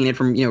had everything in it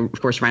from, of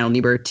course, Reinhold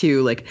Niebuhr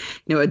too. Like,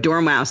 a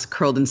dormouse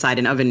curled inside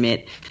an oven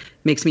mitt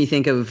makes me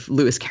think of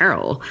Lewis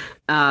Carroll.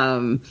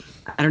 I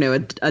don't know, a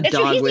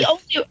dog he's with.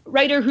 He's the only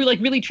writer who like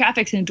really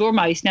traffics in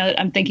dormice. Now that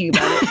I'm thinking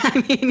about it.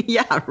 I mean,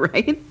 yeah,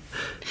 right.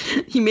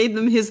 He made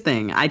them his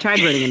thing. I tried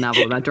writing a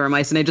novel about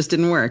dormice and it just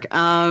didn't work.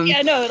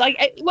 Yeah, no, like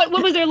what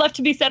was there left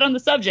to be said on the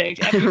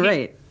subject?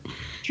 Right.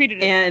 Treated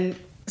it. And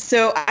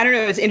so I don't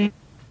know. It's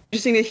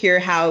interesting to hear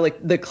how like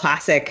the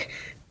classic,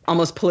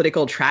 almost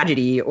political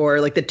tragedy,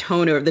 or like the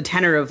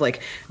tenor of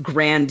like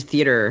grand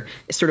theater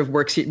sort of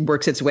works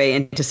its way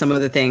into some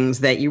of the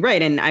things that you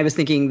write. And I was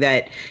thinking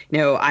that,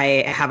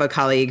 I have a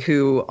colleague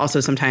who also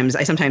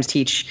I sometimes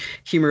teach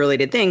humor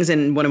related things.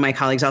 And one of my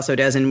colleagues also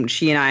does. And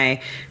she and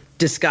I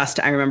discussed,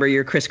 I remember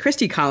your Chris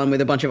Christie column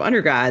with a bunch of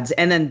undergrads.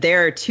 And then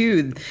there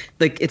too,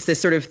 like it's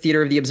this sort of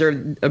theater of the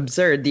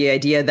absurd, the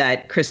idea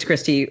that Chris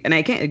Christie, and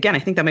I think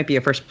that might be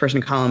a first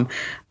person column.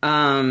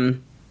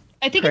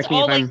 I think it's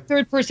all like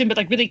third person, but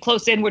like really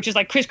close in, which is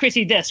like Chris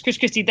Christie this, Chris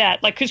Christie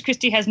that. Like Chris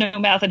Christie has no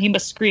mouth and he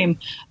must scream.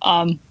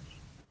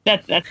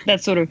 That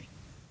sort of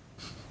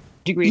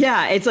degree.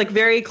 Yeah, it's like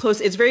very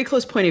close. It's very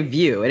close point of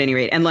view at any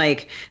rate. And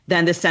like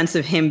then the sense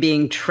of him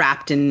being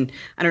trapped in,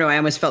 I don't know, I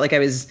almost felt like I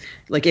was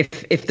like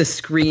if the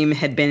scream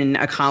had been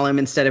a column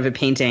instead of a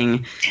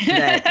painting,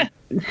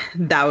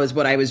 that was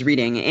what I was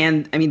reading.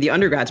 And I mean, the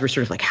undergrads were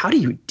sort of like, how do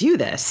you do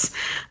this?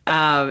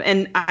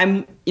 And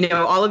I'm,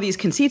 all of these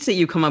conceits that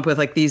you come up with,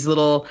 like these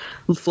little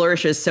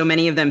flourishes, so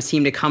many of them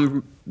seem to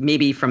come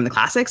maybe from the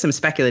classics. I'm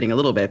speculating a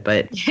little bit,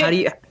 but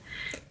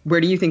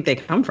where do you think they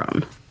come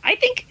from? I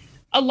think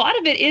a lot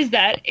of it is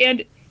that,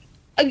 and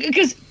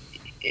because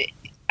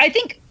I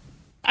think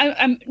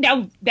I'm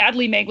now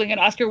badly mangling an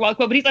Oscar Wilde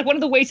quote, but he's like, one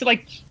of the ways to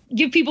like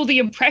give people the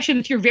impression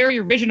that you're very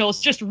original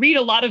is just read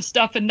a lot of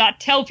stuff and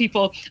not tell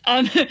people.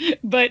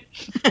 But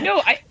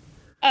no,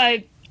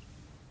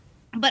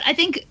 but I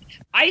think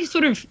I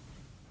sort of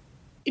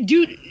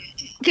do,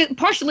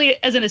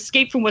 partially as an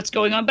escape from what's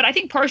going on, but I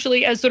think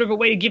partially as sort of a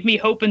way to give me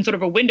hope and sort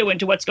of a window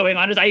into what's going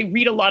on, is I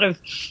read a lot of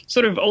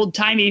sort of old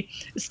timey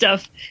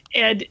stuff,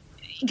 and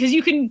because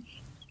you can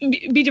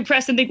be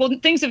depressed and think, well,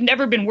 things have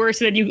never been worse,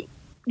 and then you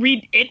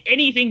read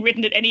anything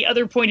written at any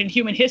other point in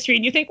human history,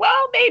 and you think,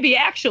 well, maybe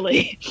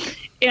actually.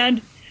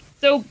 And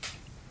so,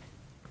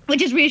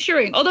 which is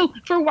reassuring. Although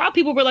for a while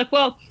people were like,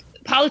 well,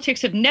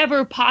 politics have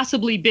never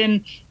possibly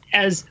been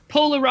as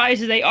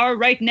polarized as they are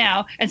right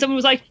now. And someone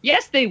was like,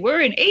 yes, they were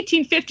in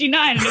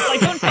 1859. And it's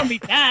like, don't tell me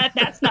that.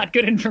 That's not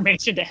good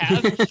information to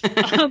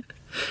have.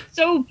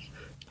 So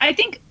I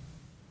think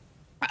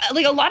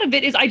like a lot of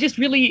it is I just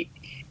really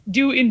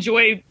do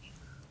enjoy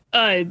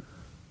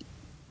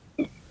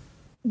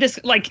this,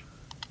 like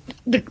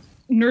the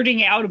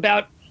nerding out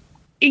about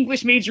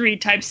English majory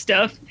type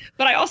stuff.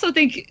 But I also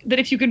think that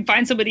if you can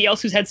find somebody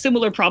else who's had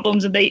similar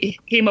problems and they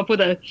came up with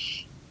a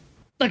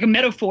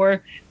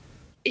metaphor,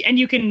 and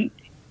you can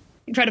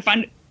try to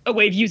find a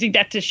way of using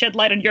that to shed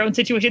light on your own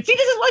situation. See,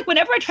 this is like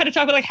whenever I try to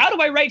talk about like how do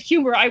I write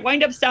humor, I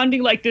wind up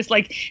sounding like this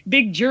like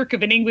big jerk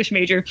of an English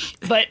major.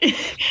 But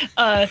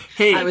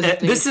hey,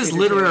 this is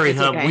Literary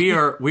Hub. Okay.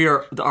 We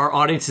are our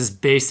audience is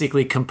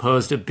basically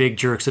composed of big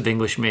jerks of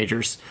English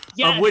majors,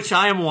 yes, of which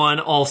I am one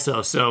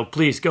also. So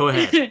please go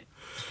ahead.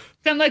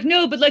 I'm like,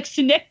 no, but like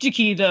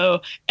synecdoche,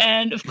 though,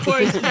 and of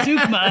course,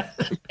 zeugma,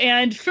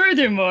 and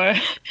furthermore.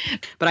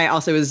 But I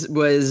also was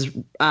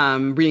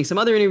reading some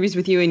other interviews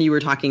with you, and you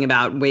were talking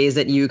about ways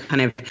that you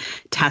kind of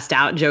test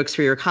out jokes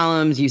for your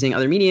columns using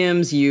other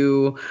mediums.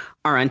 You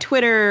are on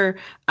Twitter.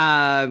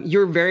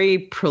 You're very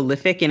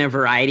prolific in a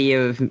variety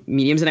of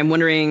mediums, and I'm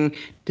wondering,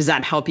 does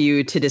that help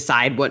you to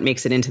decide what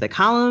makes it into the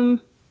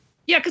column?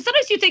 Yeah, because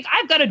sometimes you think,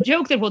 I've got a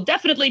joke that will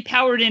definitely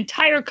power an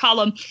entire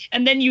column,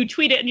 and then you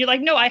tweet it, and you're like,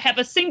 no, I have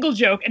a single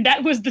joke, and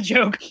that was the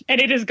joke,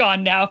 and it is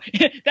gone now.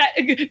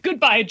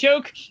 Goodbye,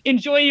 joke.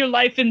 Enjoy your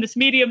life in this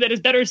medium that is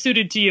better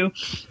suited to you.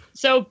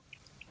 So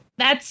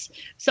that's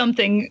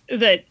something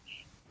that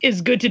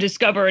is good to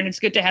discover, and it's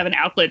good to have an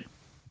outlet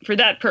for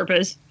that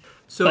purpose.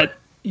 So,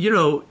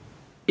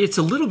 it's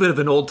a little bit of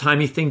an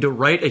old-timey thing to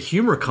write a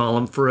humor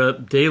column for a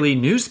daily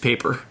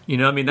newspaper.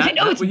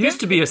 That used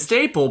to be a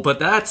staple, but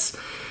that's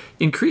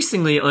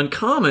increasingly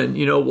uncommon.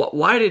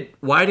 Why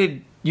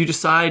did you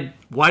decide,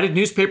 why did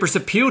newspapers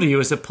appeal to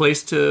you as a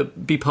place to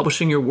be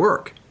publishing your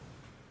work?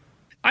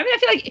 I mean, I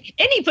feel like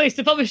any place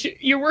to publish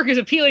your work is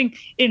appealing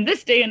in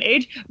this day and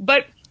age,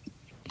 but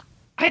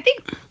I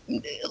think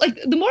like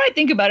the more I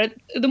think about it,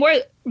 the more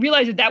I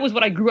realize that was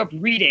what I grew up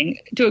reading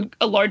to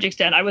a large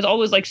extent. I was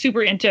always like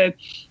super into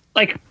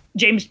like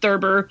James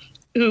Thurber,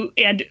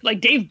 and like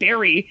Dave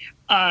Barry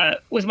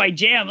was my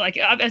jam. Like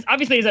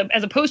obviously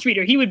as a post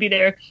reader, he would be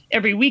there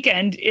every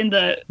weekend in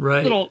the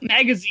little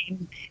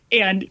magazine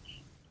and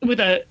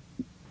with an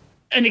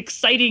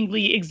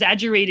excitingly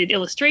exaggerated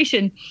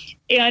illustration.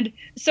 And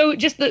so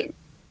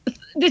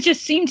this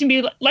just seemed to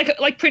me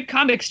like print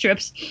comic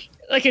strips,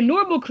 like a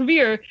normal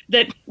career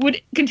that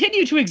would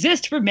continue to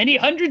exist for many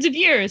hundreds of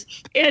years.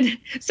 And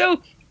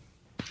so,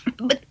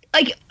 but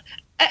like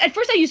at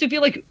first I used to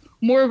feel like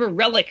more of a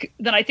relic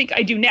than I think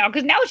I do now.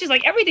 Because now it's just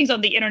like everything's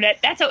on the internet.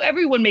 That's how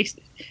everyone makes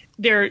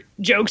their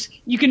jokes.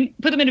 You can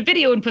put them in a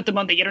video and put them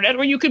on the internet,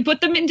 or you can put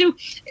them into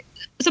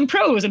some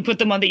prose and put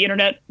them on the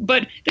internet.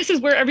 But this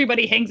is where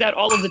everybody hangs out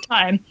all of the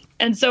time.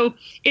 And so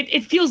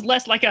it feels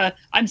less like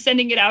I'm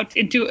sending it out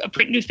into a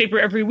print newspaper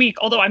every week,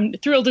 although I'm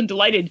thrilled and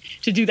delighted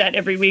to do that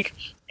every week.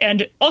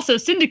 And also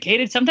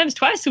syndicated sometimes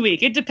twice a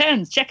week. It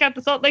depends. Check out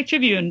the Salt Lake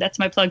Tribune. That's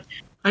my plug.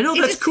 I know,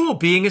 that's cool,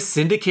 being a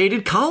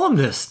syndicated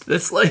columnist.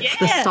 That's like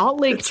the Salt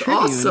Lake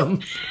Tribune. Awesome.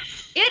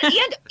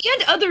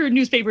 And other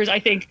newspapers, I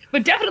think,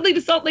 but definitely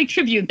the Salt Lake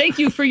Tribune. Thank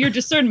you for your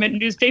discernment,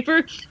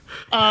 newspaper.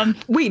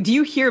 Wait, do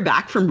you hear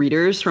back from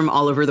readers from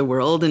all over the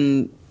world,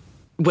 and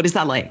what is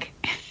that like?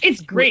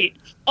 It's great.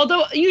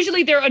 Although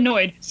usually they're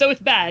annoyed, so it's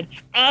bad.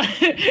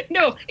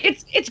 No,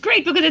 it's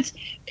great because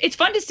it's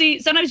fun to see.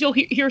 Sometimes you'll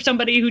hear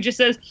somebody who just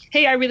says,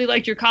 "Hey, I really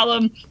liked your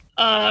column,"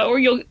 or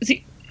you'll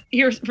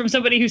hear from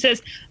somebody who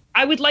says,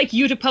 I would like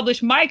you to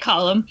publish my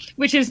column,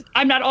 which is,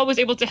 I'm not always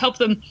able to help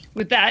them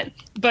with that.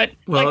 But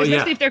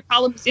especially if their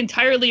column is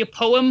entirely a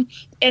poem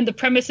and the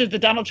premise is that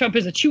Donald Trump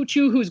is a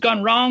choo-choo who's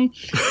gone wrong,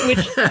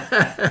 which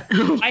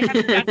I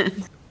haven't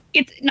done.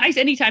 It's nice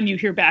anytime you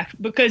hear back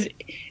because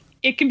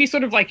it can be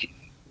sort of like,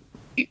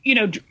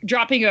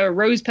 dropping a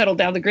rose petal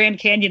down the Grand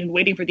Canyon and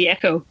waiting for the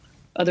echo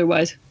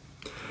otherwise.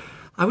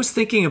 I was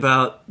thinking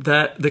about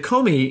that, the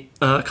Comey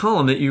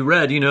column that you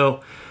read,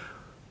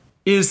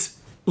 is...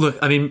 Look,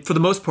 I mean, for the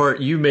most part,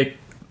 you make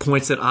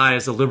points that I,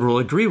 as a liberal,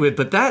 agree with.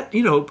 But that,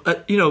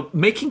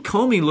 making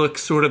Comey look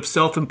sort of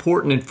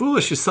self-important and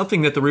foolish is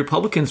something that the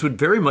Republicans would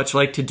very much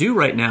like to do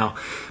right now.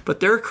 But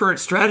their current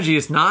strategy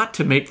is not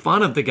to make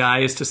fun of the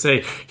guy, is to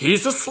say,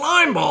 he's a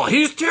slimeball,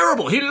 he's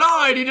terrible, he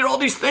lied, he did all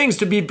these things,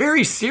 to be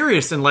very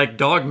serious and like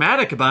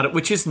dogmatic about it,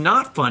 which is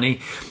not funny.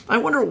 I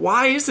wonder,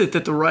 why is it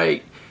that the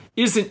right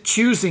isn't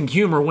choosing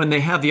humor when they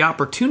have the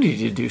opportunity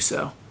to do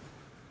so?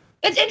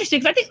 That's interesting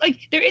because I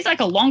think there is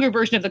a longer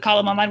version of the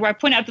column online where I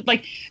point out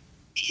that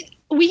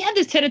we have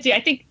this tendency,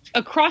 I think,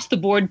 across the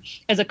board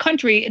as a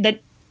country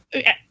that,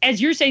 as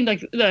you're saying,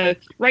 the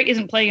right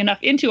isn't playing enough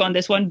into on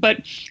this one, but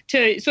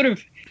to sort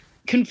of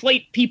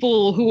conflate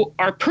people who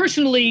are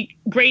personally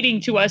grating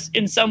to us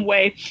in some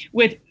way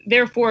with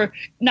therefore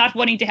not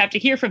wanting to have to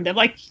hear from them.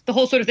 Like the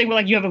whole sort of thing where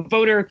like you have a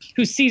voter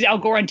who sees Al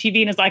Gore on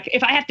TV and is like,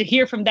 if I have to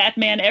hear from that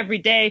man every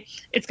day,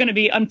 it's going to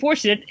be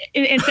unfortunate,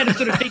 instead of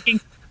sort of thinking,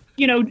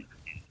 you know,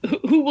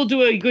 who will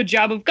do a good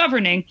job of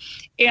governing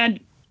and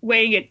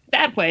weighing it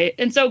that way.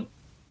 And so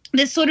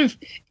this sort of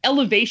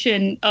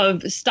elevation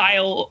of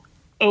style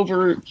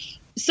over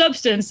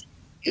substance,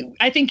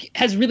 I think,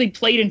 has really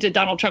played into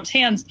Donald Trump's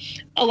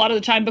hands a lot of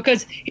the time,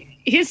 because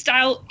his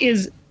style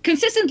is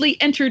consistently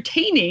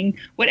entertaining,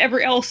 whatever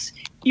else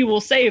you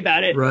will say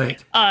about it.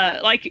 Right.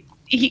 Like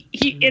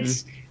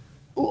it's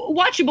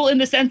watchable in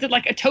the sense that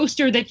like a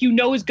toaster that you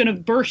know is going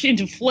to burst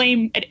into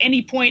flame at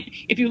any point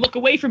if you look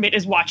away from it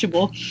is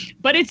watchable,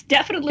 but it's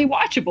definitely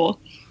watchable.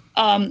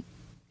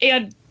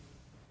 And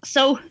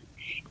so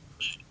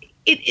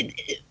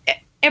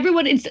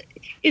everyone,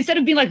 instead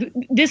of being like,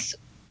 this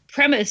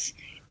premise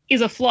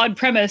is a flawed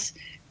premise,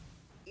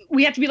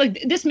 we have to be like,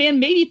 this man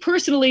may be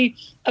personally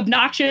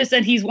obnoxious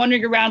and he's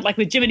wandering around like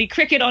with Jiminy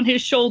Cricket on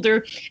his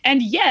shoulder,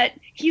 and yet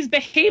he's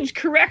behaved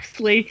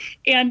correctly.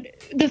 And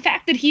the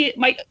fact that he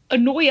might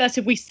annoy us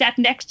if we sat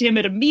next to him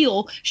at a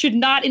meal should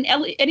not in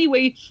any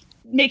way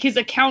make his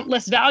account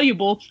less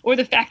valuable, or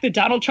the fact that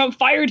Donald Trump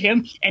fired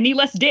him any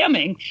less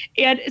damning.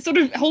 And sort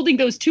of holding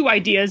those two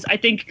ideas, I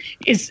think,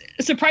 is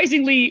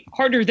surprisingly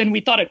harder than we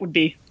thought it would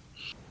be.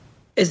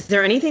 Is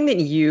there anything that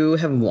you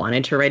have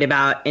wanted to write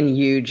about and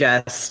you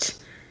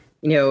just,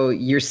 you know,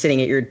 you're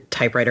sitting at your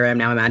typewriter, I'm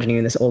now imagining you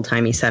in this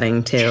old-timey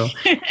setting too,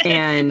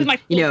 and,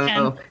 you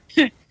know,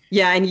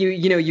 yeah, and you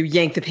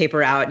yank the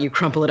paper out and you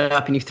crumple it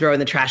up and you throw it in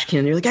the trash can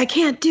and you're like, I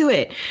can't do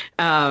it.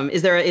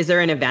 Is there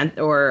an event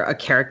or a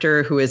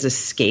character who has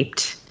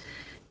escaped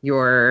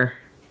your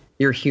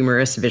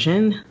humorous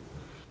vision?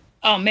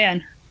 Oh,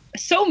 man.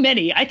 So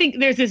many. I think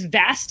there's this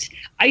vast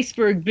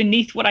iceberg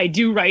beneath what I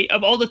do write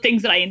of all the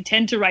things that I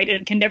intend to write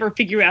and can never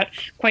figure out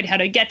quite how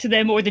to get to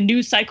them, or the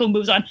news cycle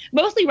moves on.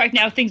 Mostly right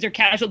now, things are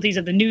casualties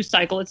of the news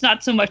cycle. It's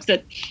not so much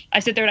that I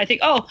sit there and I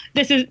think, oh,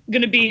 this is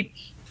going to be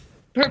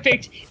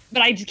perfect,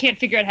 but I just can't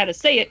figure out how to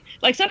say it.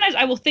 Like sometimes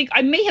I will think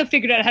I may have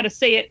figured out how to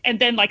say it, and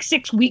then like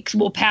 6 weeks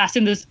will pass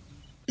in this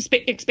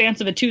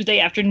expanse of a Tuesday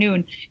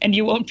afternoon, and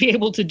you won't be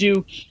able to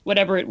do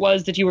whatever it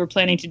was that you were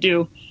planning to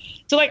do.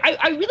 So like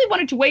I really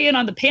wanted to weigh in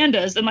on the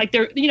pandas, and like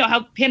they're, you know,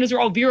 how pandas are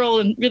all virile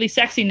and really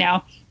sexy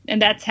now, and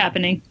that's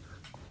happening.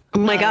 Oh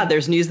my God,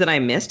 there's news that I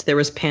missed. There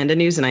was panda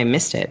news and I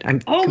missed it.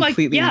 I'm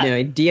completely no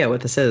idea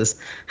what this is.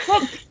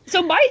 Well,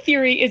 so my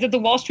theory is that the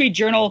Wall Street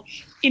Journal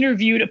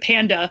interviewed a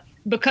panda,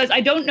 because I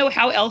don't know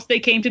how else they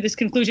came to this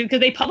conclusion, because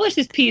they published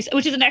this piece,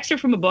 which is an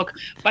excerpt from a book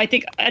by, I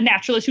think, a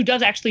naturalist who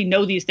does actually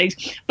know these things.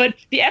 But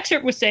the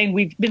excerpt was saying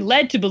we've been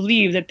led to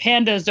believe that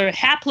pandas are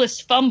hapless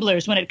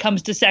fumblers when it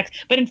comes to sex.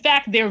 But in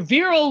fact, they're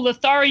virile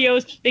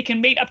Lotharios. They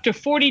can mate up to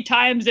 40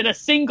 times in a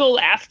single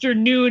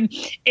afternoon.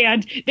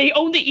 And they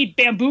only eat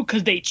bamboo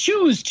because they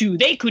choose to.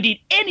 They could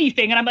eat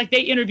anything. And I'm like, they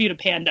interviewed a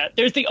panda.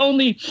 There's the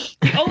only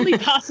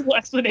possible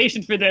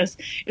explanation for this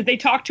is they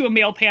talked to a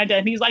male panda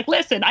and he's like,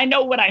 listen, I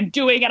know what I'm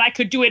doing and I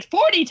could do it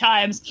 40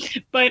 times.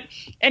 But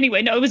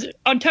anyway, no, it was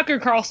on Tucker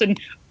Carlson.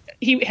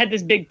 He had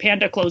this big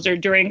panda closer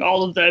during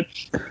all of the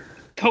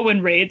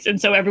Cohen raids, and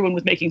so everyone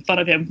was making fun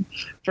of him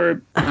for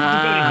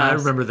I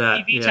remember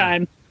that TV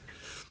time.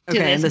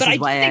 Okay, this. But I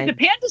think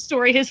the panda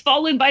story has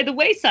fallen by the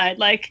wayside.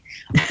 Like,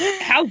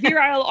 how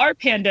virile are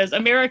pandas?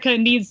 America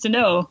needs to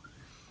know.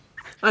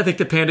 I think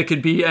the panda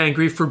could be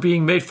angry for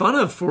being made fun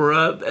of for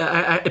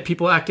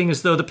people acting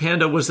as though the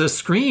panda was a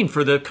screen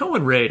for the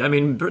Cohen raid. I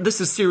mean, this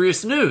is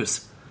serious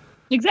news.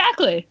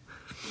 Exactly.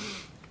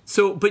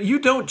 So, but you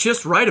don't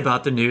just write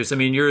about the news. I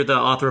mean, you're the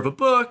author of a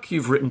book,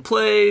 you've written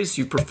plays,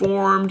 you've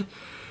performed,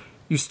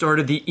 you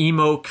started the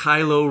Emo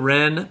Kylo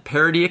Ren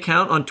parody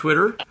account on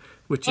Twitter,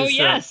 which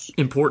is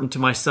important to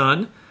my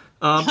son.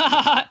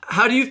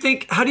 How do you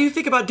think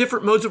about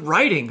different modes of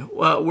writing?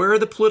 Where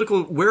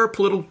are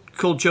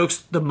political jokes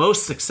the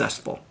most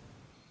successful?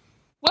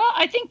 Well,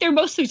 I think they're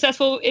most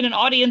successful in an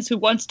audience who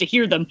wants to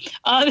hear them,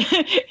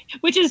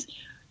 which is,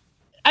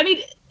 I mean,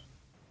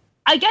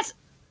 I guess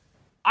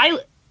I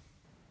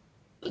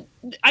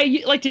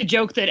like to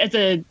joke that as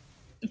a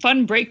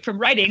fun break from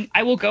writing,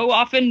 I will go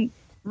off and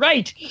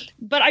write,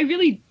 but I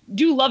really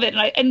do love it.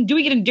 And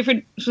doing it in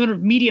different sort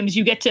of mediums,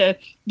 you get to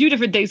do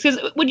different things.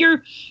 Because when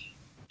you're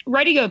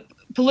writing a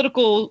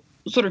political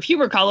sort of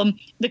humor column,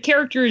 the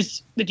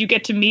characters that you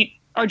get to meet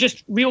are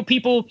just real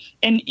people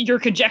and your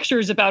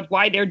conjectures about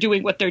why they're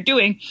doing what they're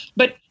doing.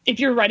 But if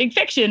you're writing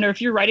fiction or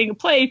if you're writing a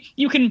play,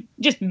 you can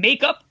just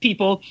make up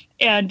people.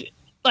 And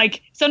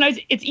like sometimes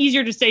it's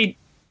easier to say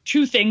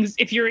true things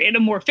if you're in a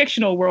more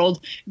fictional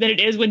world than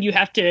it is when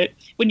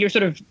you're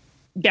sort of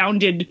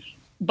bounded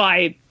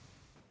by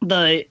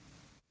the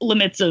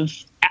limits of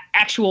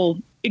actual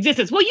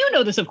existence. Well, you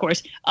know this, of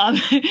course.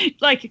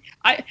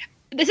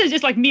 This is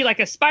just like me, like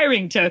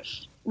aspiring to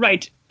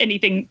write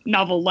anything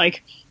novel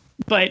like,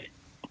 but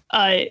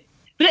part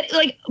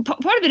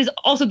of it is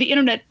also the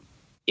internet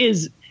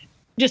is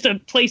just a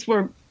place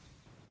where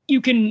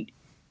you can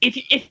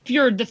if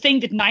you're the thing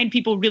that 9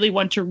 people really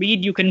want to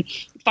read, you can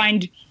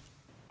find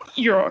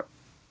your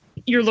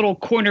little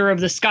corner of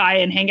the sky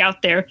and hang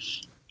out there,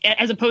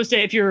 as opposed to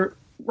if you're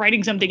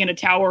writing something in a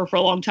tower for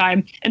a long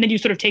time and then you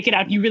sort of take it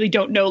out and you really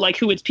don't know like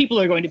who its people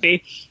are going to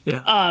be.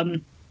 Yeah.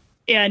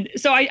 And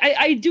so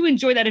I do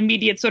enjoy that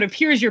immediate sort of,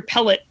 here's your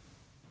pellet,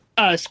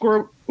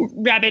 squirrel,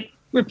 rabbit,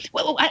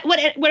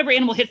 whatever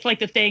animal hits like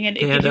the thing, and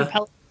panda. It gives you a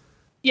pellet.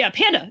 Yeah,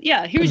 panda.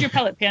 Yeah, here's your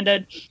pellet,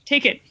 panda.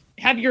 Take it.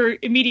 Have your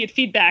immediate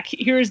feedback.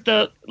 Here's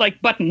the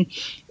like button,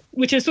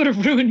 which has sort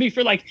of ruined me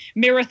for like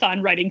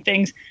marathon writing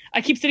things. I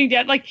keep sitting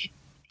down like,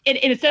 and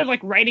instead of like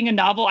writing a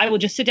novel, I will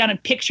just sit down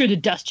and picture the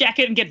dust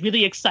jacket and get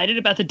really excited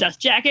about the dust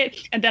jacket,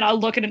 and then I'll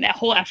look at it and that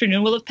whole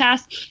afternoon will have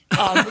passed.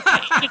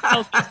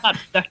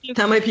 That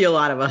might be a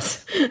lot of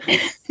us.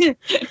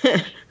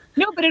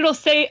 No, but it'll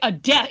say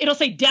it'll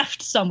say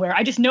deft somewhere.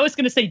 I just know it's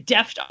going to say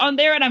deft on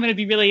there, and I'm going to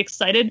be really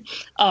excited.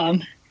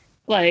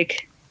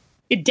 Like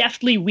it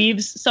deftly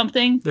weaves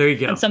something. There you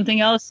go. And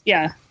something else.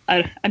 Yeah,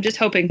 I'm just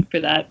hoping for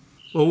that.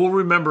 Well, we'll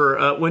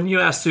remember when you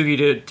ask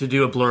Sugi to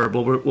do a blurb.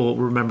 We'll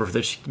remember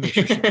that she make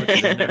sure she puts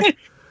it in there.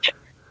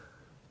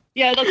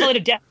 Yeah, they'll call it a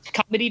deft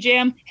comedy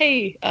jam.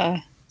 Hey,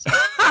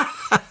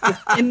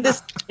 in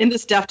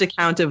this deft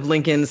account of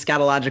Lincoln's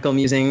scatological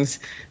musings.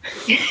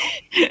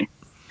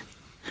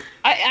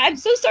 I'm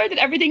so sorry that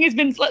everything has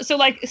been so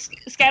like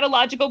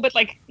scatological, but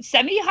like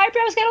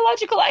semi-highbrow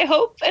scatological. I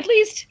hope at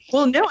least.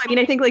 Well, no, I mean,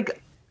 I think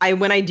like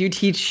when I do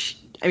teach,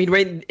 I mean,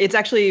 right, it's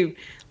actually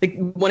like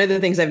one of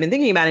the things I've been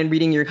thinking about in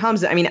reading your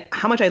columns. I mean,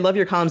 how much I love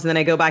your columns, and then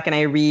I go back and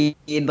I read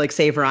like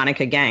say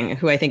Veronica Gang,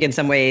 who I think in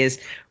some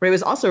ways, right,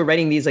 was also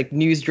writing these like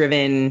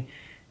news-driven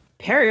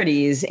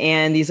parodies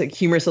and these like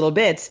humorous little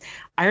bits.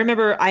 I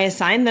remember I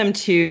assigned them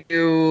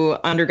to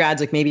undergrads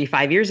like maybe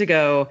 5 years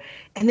ago,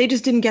 and they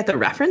just didn't get the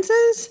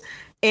references.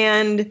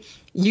 And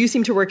you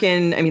seem to work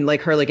in, I mean,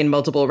 like her, like in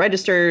multiple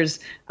registers.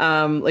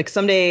 Like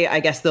someday, I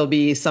guess there'll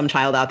be some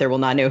child out there will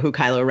not know who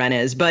Kylo Ren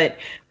is, but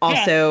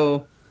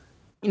also,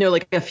 you know,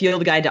 like a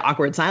field guide to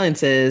awkward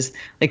silences.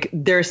 Like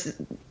there's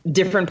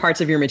different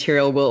parts of your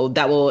material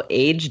that will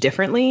age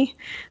differently.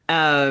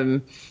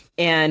 And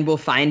we'll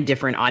find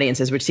different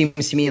audiences, which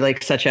seems to me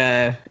like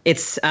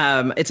it's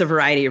a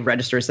variety of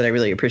registers that I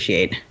really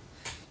appreciate.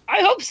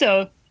 I hope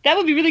so. That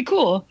would be really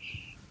cool.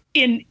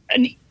 In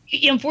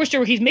Forster,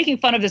 where he's making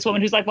fun of this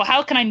woman who's like, well,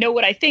 how can I know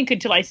what I think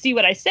until I see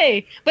what I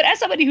say? But as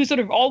somebody who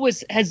sort of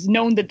always has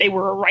known that they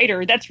were a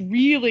writer, that's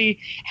really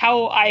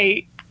how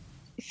I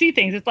see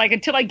things. It's like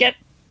until I get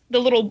the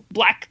little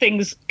black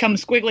things come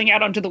squiggling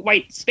out onto the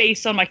white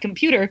space on my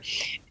computer,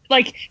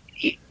 like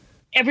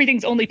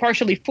everything's only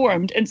partially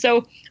formed. And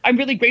so I'm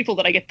really grateful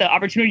that I get the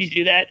opportunity to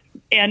do that.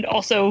 And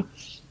also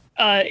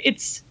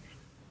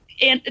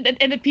and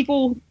that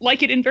people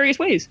like it in various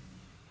ways.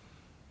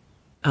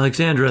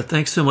 Alexandra,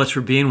 thanks so much for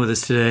being with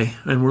us today.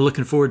 And we're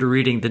looking forward to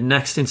reading the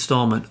next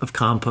installment of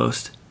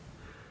Compost.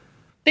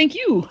 Thank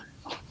you.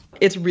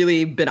 It's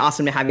really been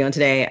awesome to have you on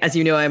today. As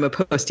you know, I'm a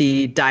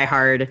Posty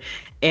diehard,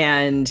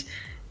 and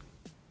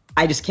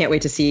I just can't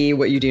wait to see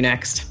what you do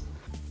next.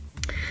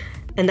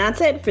 And that's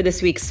it for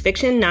this week's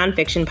Fiction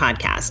Nonfiction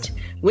podcast.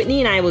 Whitney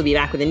and I will be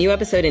back with a new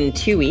episode in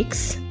 2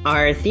 weeks.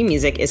 Our theme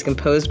music is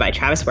composed by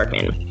Travis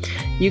Workman.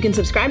 You can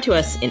subscribe to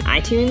us in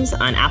iTunes,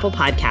 on Apple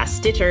Podcasts,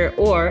 Stitcher,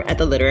 or at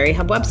the Literary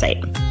Hub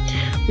website.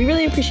 We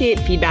really appreciate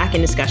feedback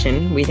and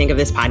discussion. We think of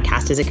this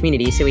podcast as a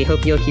community, so we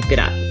hope you'll keep it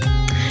up.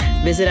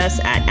 Visit us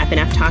at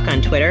FNF Talk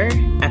on Twitter,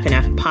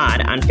 FNF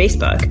Pod on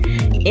Facebook,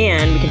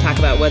 and we can talk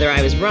about whether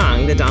I was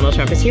wrong that Donald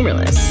Trump is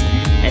humorless.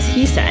 As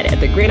he said at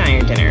the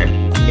Gridiron Dinner,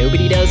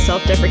 nobody does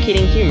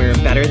self-deprecating humor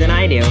better than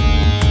I do.